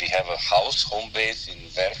team, we have a house, home base in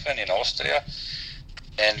Werfen in Austria,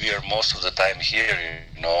 and we are most of the time here,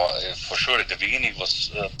 For sure, at the beginning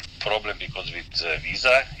was a problem because with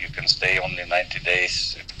visa, you can stay only 90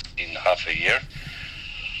 days in half a year.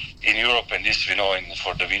 In Europe, and this,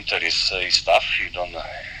 for the winter is tough.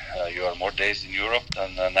 You are more days in Europe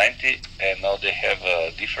than 90, and now they have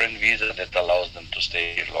a different visa that allows them to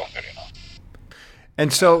stay here longer,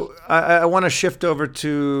 And so I want to shift over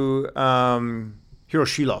to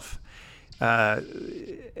Hiroshilov.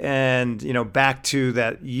 And, back to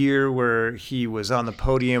that year where he was on the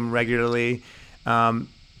podium regularly.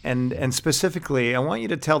 And specifically, I want you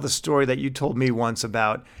to tell the story that you told me once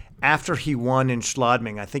about after he won in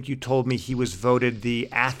Schladming. I think you told me he was voted the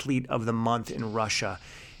athlete of the month in Russia.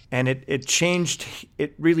 And it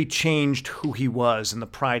really changed who he was and the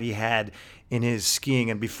pride he had in his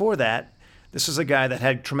skiing. And before that, this is a guy that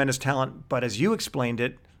had tremendous talent, but as you explained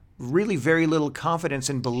it, really very little confidence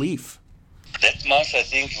and belief. That month, I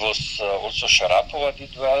think, was also Sharapova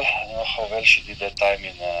did well. I don't know how well she did that time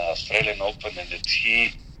in Australian Open, and that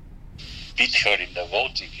he beat her in the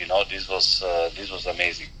voting. This was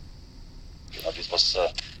amazing. This was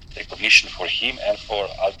recognition for him and for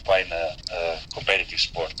alpine competitive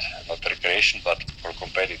sport, not recreation, but for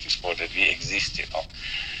competitive sport that we exist.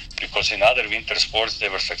 Because in other winter sports they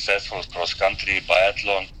were successful, cross country,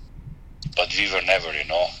 biathlon, but we were never.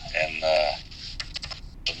 And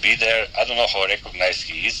to be there, I don't know how recognized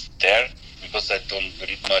he is there because I don't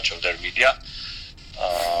read much of their media.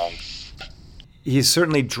 He's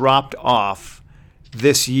certainly dropped off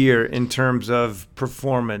this year in terms of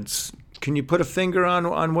performance. Can you put a finger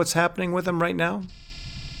on what's happening with him right now?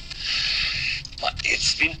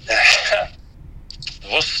 It's been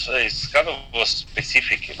it's kind of was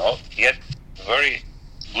specific. He had very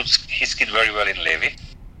good. He skied very well in Levi.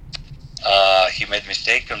 He made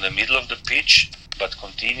mistake on the middle of the pitch, but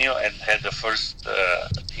continue and had the first.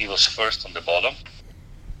 He was first on the bottom.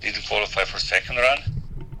 Didn't qualify for second run.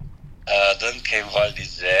 Then came Val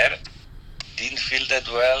d'Isère. Didn't feel that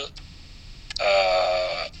well.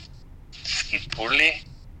 Skied poorly.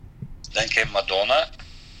 Then came Madonna.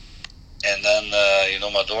 And then,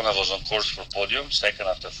 Madonna was on course for podium, second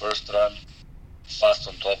after first run, fast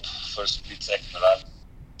on top, first split, second run,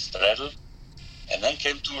 straddle. And then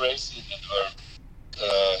came two races that were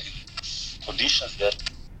in conditions that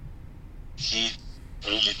he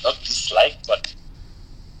really not disliked, but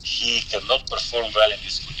he cannot perform well in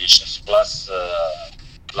these conditions, plus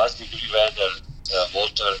degree weather,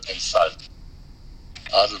 water and salt.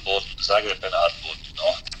 Adelboden, Zagreb and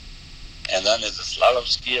Adelboden, And then as a slalom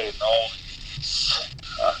skier,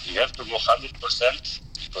 you have to go 100%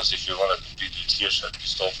 because if you want to compete with Hirsch and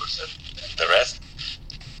Christophers and the rest,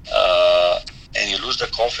 and you lose the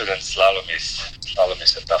confidence, slalom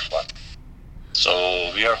is a tough one.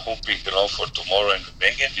 So we are hoping, for tomorrow in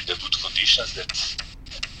Wengen with the good conditions that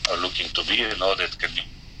are looking to be, that can be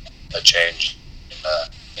a change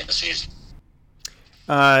in the season.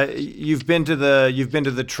 You've been to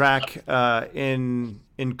the track in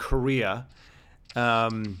Korea.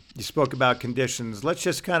 You spoke about conditions. Let's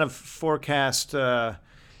just kind of forecast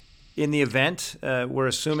in the event. We're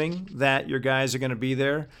assuming that your guys are going to be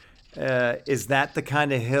there. Is that the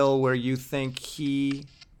kind of hill where you think he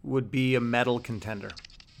would be a medal contender?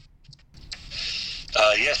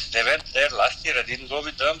 Yes, they went there last year. I didn't go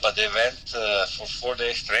with them, but they went for 4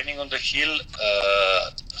 days training on the hill.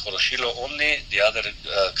 Horoshilo only. The other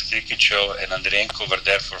Krikic and Andrienko were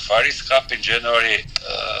there for Far East Cup in January.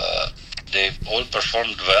 They all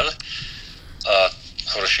performed well.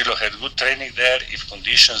 Horoshilo had good training there. If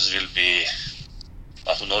conditions will be,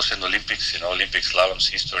 who knows in Olympics? Olympic slalom's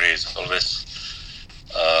history is always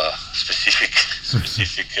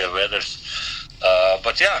specific weathers.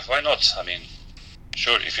 But yeah, why not? I mean,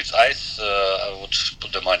 sure, if it's ice, I would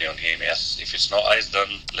put the money on him, yes. If it's no ice, then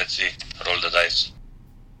let's see, roll the dice.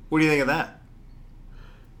 What do you think of that?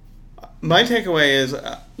 My takeaway is,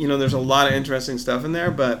 there's a lot of interesting stuff in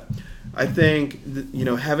there, but I think,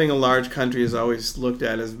 having a large country is always looked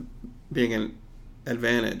at as being an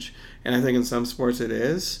advantage. And I think in some sports it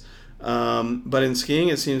is. But in skiing,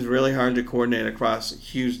 it seems really hard to coordinate across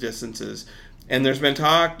huge distances. And there's been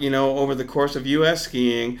talk, over the course of U.S.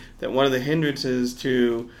 skiing that one of the hindrances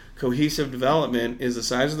to cohesive development is the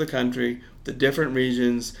size of the country, the different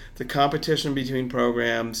regions, the competition between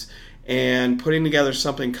programs, and putting together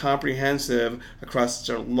something comprehensive across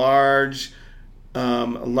a large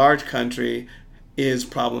country is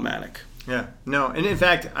problematic. Yeah, no, and in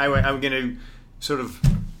fact, I'm going to sort of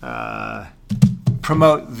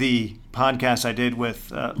promote the podcast I did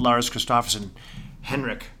with Lars Kristoffersen,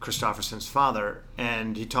 Henrik Kristoffersen's father,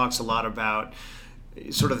 and he talks a lot about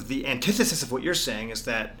sort of the antithesis of what you're saying is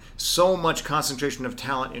that so much concentration of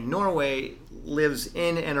talent in Norway lives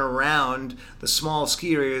in and around the small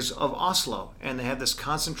ski areas of Oslo, and they have this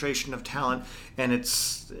concentration of talent, and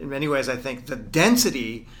it's, in many ways, I think the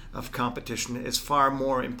density of competition is far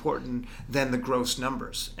more important than the gross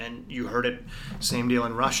numbers. And you heard it, same deal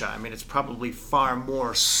in Russia. I mean, it's probably far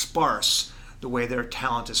more sparse the way their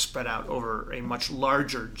talent is spread out over a much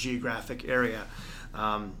larger geographic area.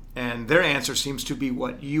 And their answer seems to be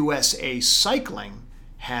what USA Cycling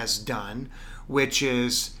has done, which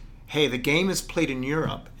is, hey, the game is played in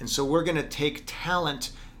Europe, and so we're going to take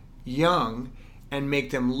talent young and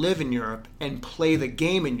make them live in Europe and play the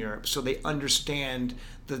game in Europe so they understand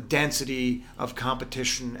the density of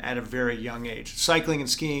competition at a very young age. Cycling and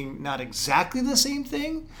skiing, not exactly the same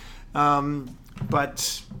thing,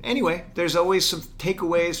 but anyway, there's always some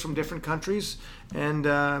takeaways from different countries, and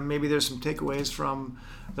maybe there's some takeaways from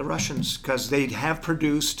the Russians, because they have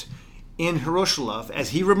produced in Hiroshilov, as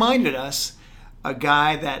he reminded us, a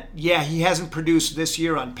guy that, yeah, he hasn't produced this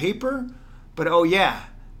year on paper, but oh yeah,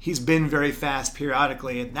 he's been very fast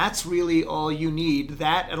periodically, and that's really all you need.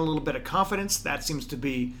 That and a little bit of confidence. That seems to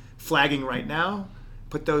be flagging right now.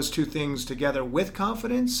 Put those two things together with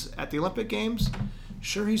confidence at the Olympic Games,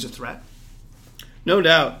 sure, he's a threat. No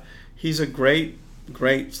doubt. He's a great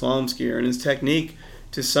slalom skier, and his technique,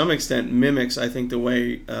 to some extent, mimics, I think, the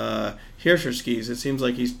way Hirscher skis. It seems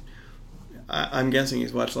like I'm guessing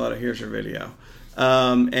he's watched a lot of Hirscher video.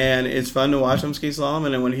 And it's fun to watch him ski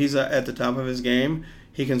slalom, and when he's at the top of his game,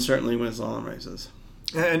 he can certainly win slalom races.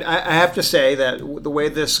 And I have to say that the way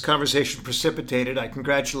this conversation precipitated, I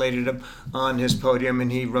congratulated him on his podium,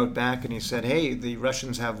 and he wrote back and he said, hey, the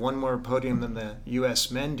Russians have one more podium than the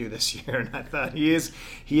U.S. men do this year. And I thought he is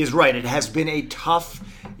right. It has been a tough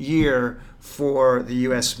year for the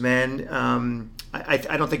U.S. men.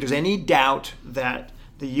 I don't think there's any doubt that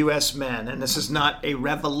the U.S. men, and this is not a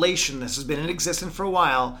revelation, this has been in existence for a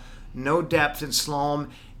while, no depth in slalom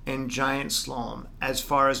and giant slalom. As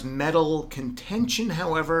far as medal contention,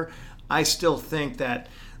 however, I still think that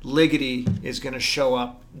Ligety is going to show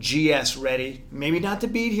up GS ready, maybe not to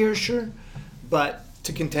beat Hirscher, but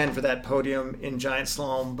to contend for that podium in giant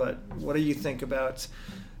slalom. But what do you think about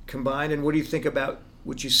combined, and what do you think about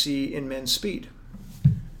what you see in men's speed?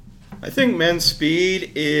 I think men's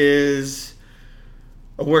speed is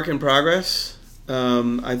a work in progress.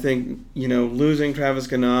 I think, losing Travis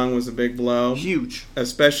Ganong was a big blow. Huge.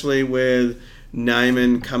 Especially with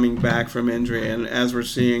Nyman coming back from injury. And as we're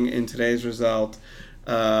seeing in today's result,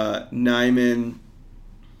 Nyman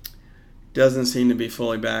doesn't seem to be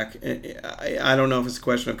fully back. I don't know if it's a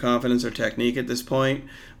question of confidence or technique at this point,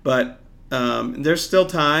 but there's still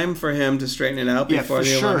time for him to straighten it out before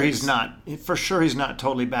the Olympics. For sure he's not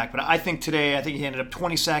totally back. But I think today, he ended up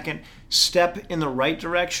 22nd, step in the right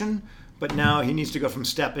direction. But now he needs to go from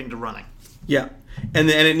stepping to running. Yeah, and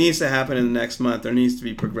it needs to happen in the next month. There needs to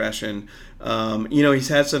be progression. He's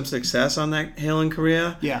had some success on that hill in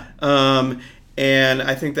Korea. Yeah. And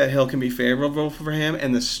I think that hill can be favorable for him,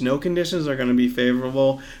 and the snow conditions are going to be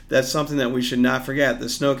favorable. That's something that we should not forget. The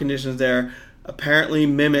snow conditions there apparently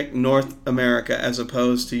mimic North America as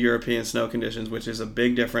opposed to European snow conditions, which is a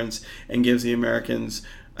big difference and gives the Americans,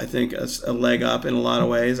 I think, a leg up in a lot of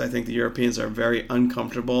ways. I think the Europeans are very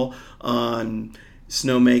uncomfortable on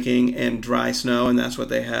snowmaking and dry snow, and that's what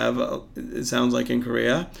they have, it sounds like, in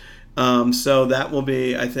Korea. So that will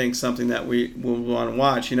be, I think, something that we will want to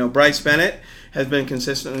watch. Bryce Bennett has been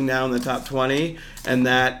consistently now in the top 20, and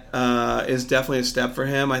that is definitely a step for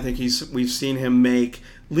him. I think we've seen him make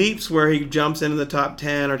leaps where he jumps into the top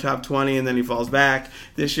 10 or top 20 and then he falls back.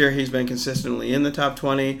 This year he's been consistently in the top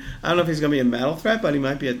 20. I don't know if he's going to be a medal threat, but he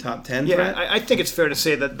might be a top 10 threat. I think it's fair to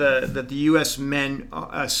say that the U.S. men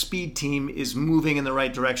speed team is moving in the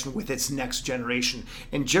right direction with its next generation.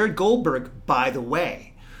 And Jared Goldberg, by the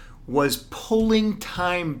way, was pulling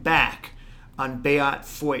time back on Beat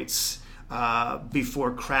Feuz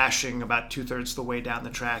before crashing about 2/3 of the way down the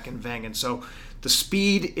track in Wengen. So the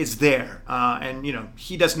speed is there, and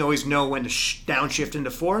he doesn't always know when to downshift into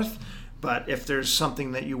fourth. But if there's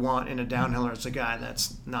something that you want in a downhiller, it's a guy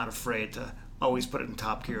that's not afraid to always put it in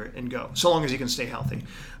top gear and go, so long as he can stay healthy.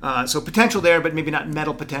 So potential there, but maybe not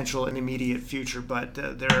medal potential in the immediate future. But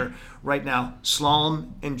they're right now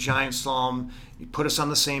slalom and giant slalom. You put us on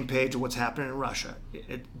the same page of what's happening in Russia.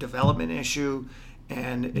 Development issue,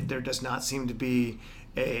 and there does not seem to be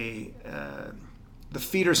the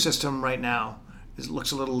feeder system right now. It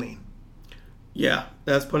looks a little lean. Yeah,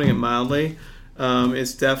 that's putting it mildly.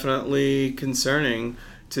 It's definitely concerning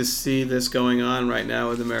to see this going on right now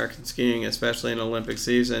with American skiing, especially in Olympic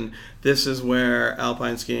season. This is where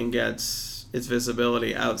alpine skiing gets its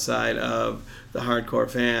visibility outside of the hardcore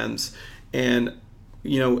fans. And,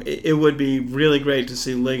 it would be really great to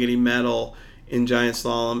see Ligety medal in giant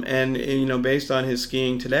slalom. And, based on his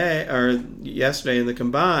skiing today or yesterday in the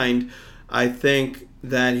combined, I think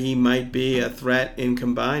that he might be a threat in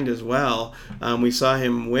combined as well. We saw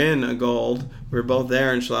him win a gold. We were both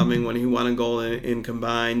there in Schladming when he won a gold in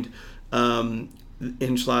combined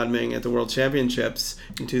in Schladming at the World Championships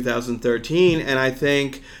in 2013. And I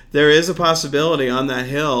think there is a possibility on that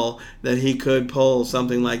hill that he could pull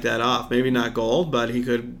something like that off. Maybe not gold, but he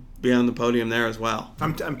could be on the podium there as well.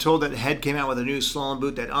 I'm told that Head came out with a new slalom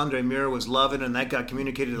boot that Andre Muir was loving, and that got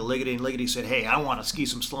communicated to Ligety, and Ligety said, hey, I want to ski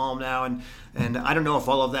some slalom now. And I don't know if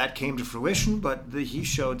all of that came to fruition, but he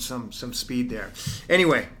showed some speed there.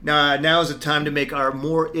 Anyway, now is the time to make our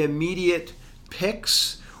more immediate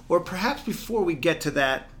picks, or perhaps before we get to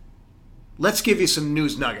that, let's give you some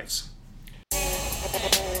news nuggets.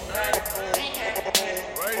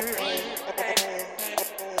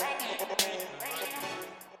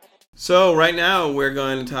 So right now we're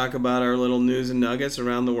going to talk about our little news and nuggets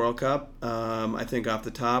around the World Cup. I think off the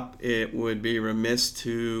top it would be remiss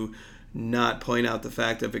to not point out the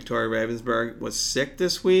fact that Victoria Ravensburg was sick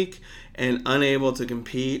this week and unable to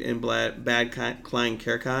compete in Bad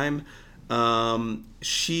Klein-Kirchheim.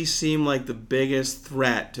 She seemed like the biggest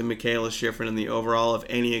threat to Mikaela Shiffrin in the overall, if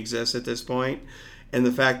any exists at this point. And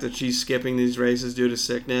the fact that she's skipping these races due to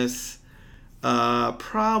sickness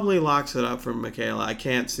probably locks it up for Mikaela. I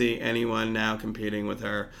can't see anyone now competing with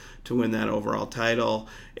her to win that overall title.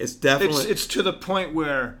 It's definitely... It's to the point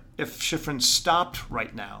where if Shiffrin stopped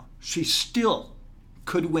right now, she still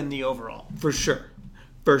could win the overall. For sure.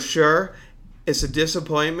 For sure. It's a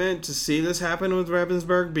disappointment to see this happen with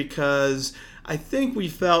Ravensburg because I think we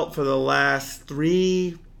felt for the last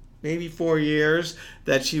 3, maybe 4 years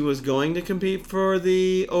that she was going to compete for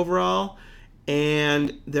the overall.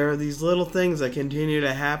 And there are these little things that continue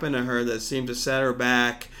to happen to her that seem to set her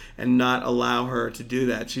back and not allow her to do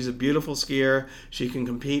that. She's a beautiful skier. She can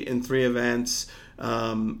compete in 3 events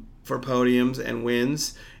for podiums and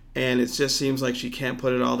wins. And it just seems like she can't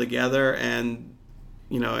put it all together. And,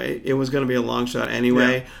 you know, it was going to be a long shot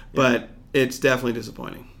anyway. But it's definitely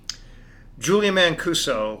disappointing. Julia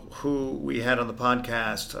Mancuso, who we had on the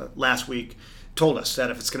podcast last week, told us that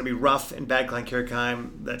if it's going to be rough in Bad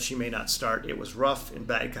Klein-Kirchheim, that she may not start. It was rough in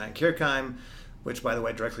Bad Klein-Kirchheim, which, by the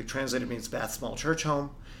way, directly translated means Bath Small Church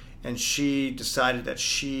Home, and she decided that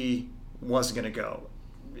she wasn't going to go.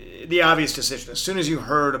 The obvious decision, as soon as you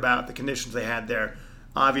heard about the conditions they had there,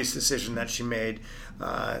 obvious decision that she made.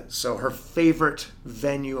 So her favorite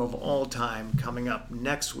venue of all time coming up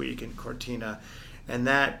next week in Cortina, and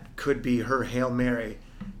that could be her Hail Mary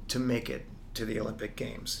to make it to the Olympic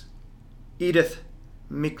Games. Edith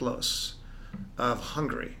Miklos of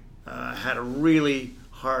Hungary had a really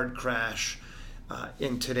hard crash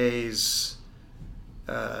in today's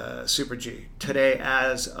Super G. Today,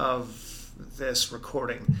 as of this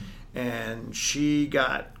recording. And she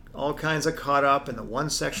got all kinds of caught up in the one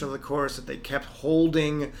section of the course that they kept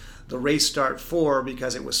holding the race start for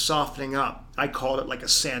because it was softening up. I called it like a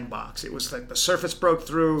sandbox. It was like the surface broke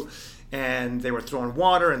through and they were throwing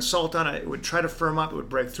water and salt on it. It would try to firm up, it would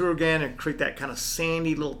break through again and create that kind of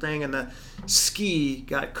sandy little thing, and the ski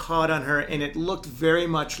got caught on her and it looked very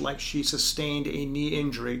much like she sustained a knee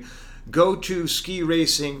injury. Go to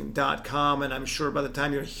skiracing.com and I'm sure by the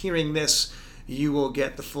time you're hearing this you will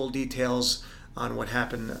get the full details on what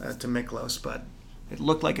happened to Miklos, but it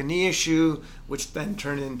looked like a knee issue, which then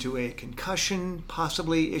turned into a concussion,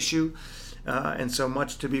 possibly issue, and so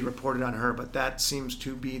much to be reported on her, but that seems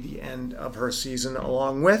to be the end of her season,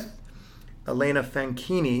 along with Elena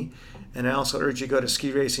Fanchini, and I also urge you to go to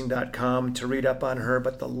skiracing.com to read up on her,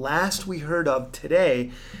 but the last we heard of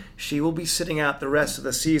today, she will be sitting out the rest of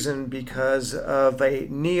the season because of a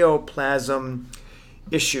neoplasm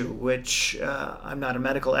issue, which I'm not a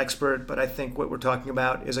medical expert, but I think what we're talking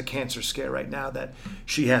about is a cancer scare right now that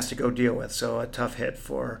she has to go deal with. So a tough hit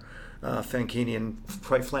for Fanchini, and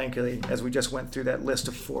quite frankly, as we just went through that list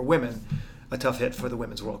of 4 women, a tough hit for the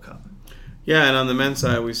Women's World Cup. Yeah, and on the men's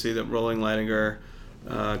side, we see that Roland Leidinger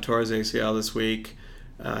tore his ACL this week.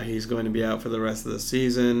 He's going to be out for the rest of the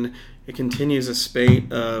season. It continues a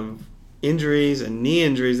spate of injuries and knee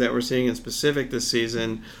injuries that we're seeing in specific this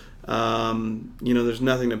season. There's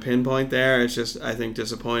nothing to pinpoint there. It's just, I think,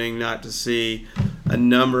 disappointing not to see a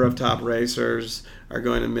number of top racers are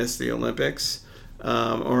going to miss the Olympics,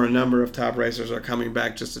 or a number of top racers are coming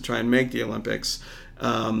back just to try and make the Olympics.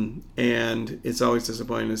 And it's always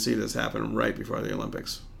disappointing to see this happen right before the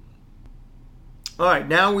Olympics. All right,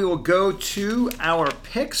 now we will go to our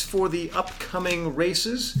picks for the upcoming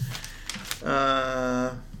races.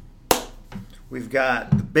 We've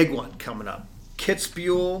got the big one coming up,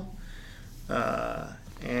 Kitzbühel,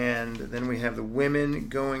 and then we have the women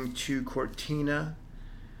going to Cortina.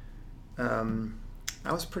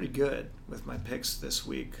 I was pretty good with my picks this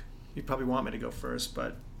week. You probably want me to go first,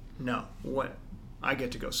 but no. What? I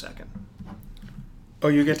get to go second. Oh,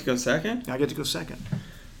 you get to go second? I get to go second.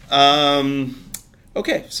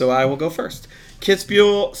 Okay, so I will go first.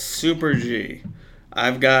 Kitzbühel Super G.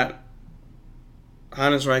 I've got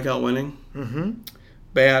Hannes Reichelt winning. Mm-hmm.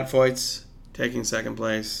 Beat Feuz taking second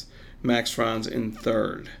place. Max Franz in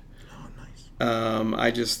third. Oh, nice.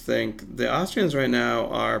 I just think the Austrians right now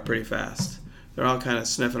are pretty fast. They're all kind of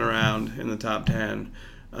sniffing around in the top 10.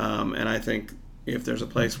 And I think if there's a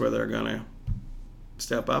place where they're going to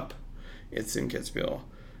step up, it's in Kitzbühel.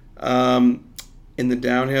 In the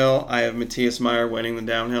downhill, I have Matthias Meyer winning the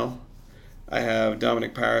downhill. I have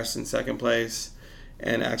Dominic Paris in second place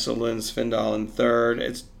and Axel Lund Svindal in third.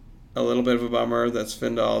 It's a little bit of a bummer that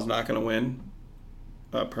Svindal is not going to win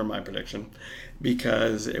per my prediction,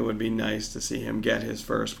 because it would be nice to see him get his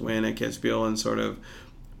first win at Kitzbühel and sort of,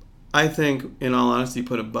 I think, in all honesty,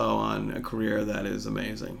 put a bow on a career that is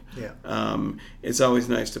amazing. Yeah. It's always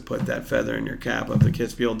nice to put that feather in your cap of the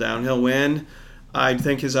Kitzbühel downhill win. I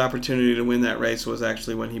think his opportunity to win that race was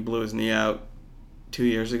actually when he blew his knee out 2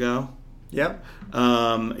 years ago. Yep.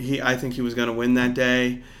 I think he was going to win that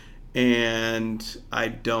day, and I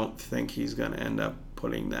don't think he's going to end up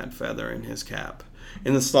putting that feather in his cap.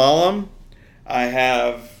 In the slalom,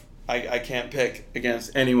 I can't pick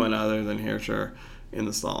against anyone other than Hirscher in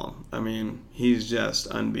the slalom. I mean, he's just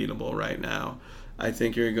unbeatable right now. I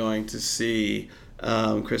think you're going to see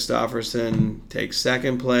Kristoffersen take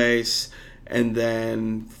second place, and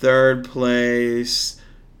then third place.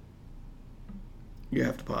 You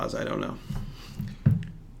have to pause. I don't know.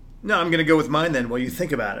 No, I'm going to go with mine then while you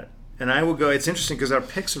think about it. And I will go, it's interesting because our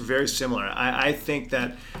picks are very similar. I think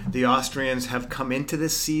that the Austrians have come into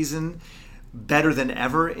this season better than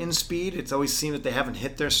ever in speed. It's always seemed that they haven't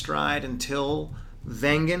hit their stride until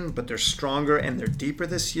Wengen, but they're stronger and they're deeper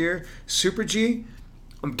this year. Super G,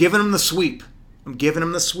 I'm giving them the sweep.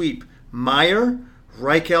 Meyer,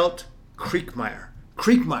 Reichelt, Kriechmeier.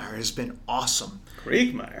 Kriechmeier has been awesome.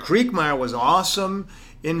 Kriechmeier was awesome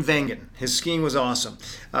in Wengen. His skiing was awesome.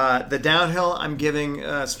 The downhill, I'm giving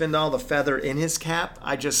Svindal the feather in his cap.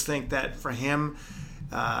 I just think that for him,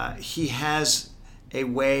 he has a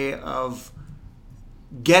way of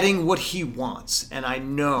getting what he wants. And I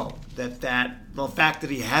know that the fact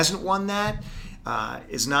that he hasn't won that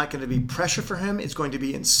is not going to be pressure for him. It's going to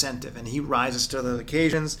be incentive. And he rises to the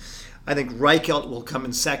occasions. I think Reichelt will come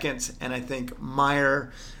in second, and I think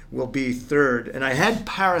Meyer will be third. And I had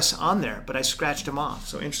Paris on there, but I scratched him off.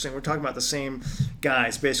 So interesting. We're talking about the same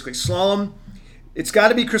guys, basically. Slalom, it's got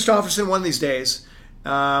to be Kristoffersen one of these days.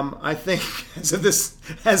 I think as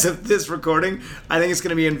of this recording, I think it's going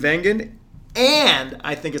to be in Wengen, and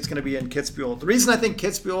I think it's going to be in Kitzbühel. The reason I think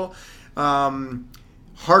Kitzbühel,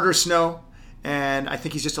 harder snow, and I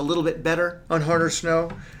think he's just a little bit better on harder snow.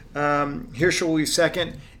 Hirscher will be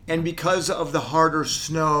second. And because of the harder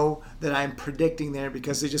snow that I'm predicting there,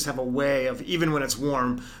 because they just have a way of, even when it's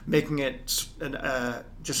warm, making it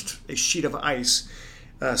just a sheet of ice,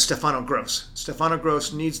 Stefano Gross. Stefano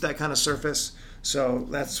Gross needs that kind of surface, so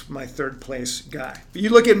that's my third place guy. But you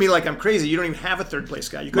look at me like I'm crazy. You don't even have a third place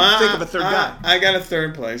guy. You couldn't think of a third guy. I got a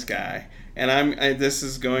third place guy. And this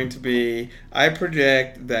is going to be, I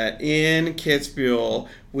predict that in Kitzbühel,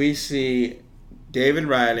 we see David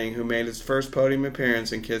Riding, who made his first podium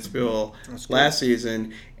appearance in Kitzbühel last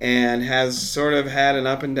season and has sort of had an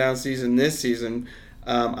up and down season this season.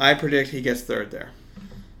 I predict he gets third there.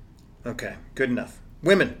 Okay, good enough.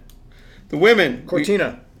 Women. The women.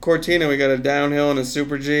 Cortina, we got a downhill and a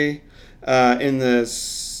Super G. In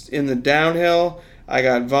the downhill, I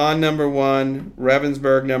got Vaughn number 1,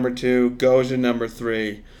 Ravensburg number 2, Gojja number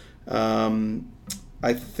 3.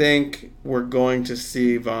 I think we're going to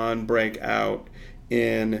see Vaughn break out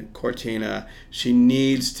in Cortina. She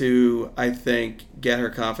needs to, I think, get her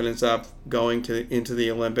confidence up going into the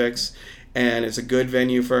Olympics, and it's a good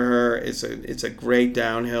venue for her. It's a great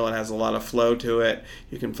downhill. It has a lot of flow to it.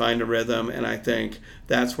 You can find a rhythm, and I think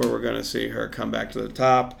that's where we're going to see her come back to the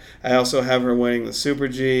top. I also have her winning the Super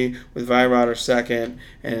G with Weirater second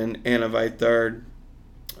and Anna Veit third.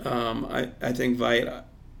 I think Veit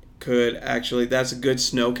could actually, that's good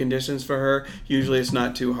snow conditions for her. Usually it's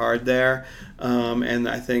not too hard there. And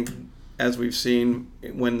I think, as we've seen,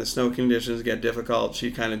 when the snow conditions get difficult,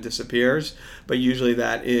 she kind of disappears. But usually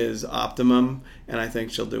that is optimum, and I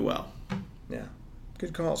think she'll do well. Yeah,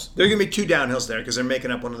 good calls. There are going to be 2 downhills there because they're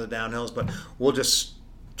making up one of the downhills, but we'll just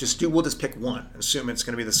pick one, assume it's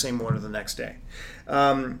going to be the same order the next day.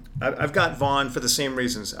 I've got Vaughn for the same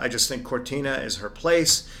reasons. I just think Cortina is her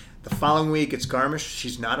place. The following week, it's Garmisch.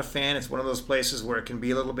 She's not a fan. It's one of those places where it can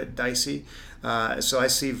be a little bit dicey. So I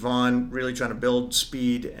see Vaughn really trying to build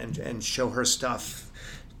speed and show her stuff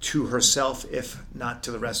to herself, if not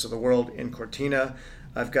to the rest of the world, in Cortina.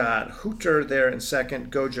 I've got Hütter there in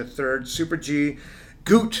second, Gojja third, Super G,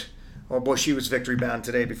 Gut. Oh boy, she was victory bound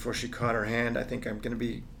today before she caught her hand. I think I'm going to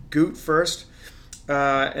be Gut first.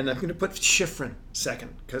 And I'm going to put Shiffrin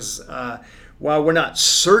second, because while we're not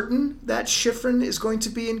certain that Shiffrin is going to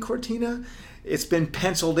be in Cortina, it's been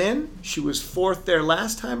penciled in. She was 4th there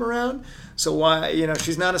last time around. So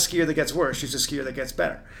she's not a skier that gets worse. She's a skier that gets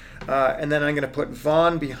better. And then I'm going to put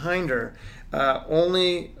Vaughn behind her,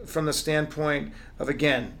 only from the standpoint of,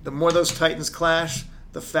 again, the more those Titans clash,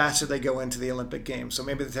 the faster they go into the Olympic Games. So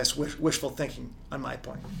maybe that's wishful thinking on my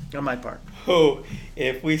part. Oh,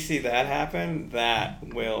 if we see that happen,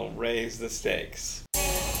 that will raise the stakes.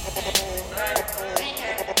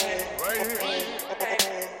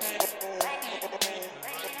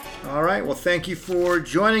 All right. Well, thank you for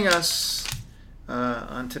joining us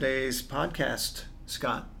on today's podcast,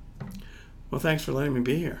 Scott. Well, thanks for letting me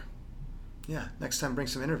be here. Yeah. Next time, bring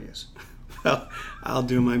some interviews. Well, I'll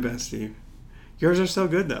do my best, Steve. Yours are so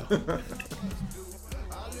good, though.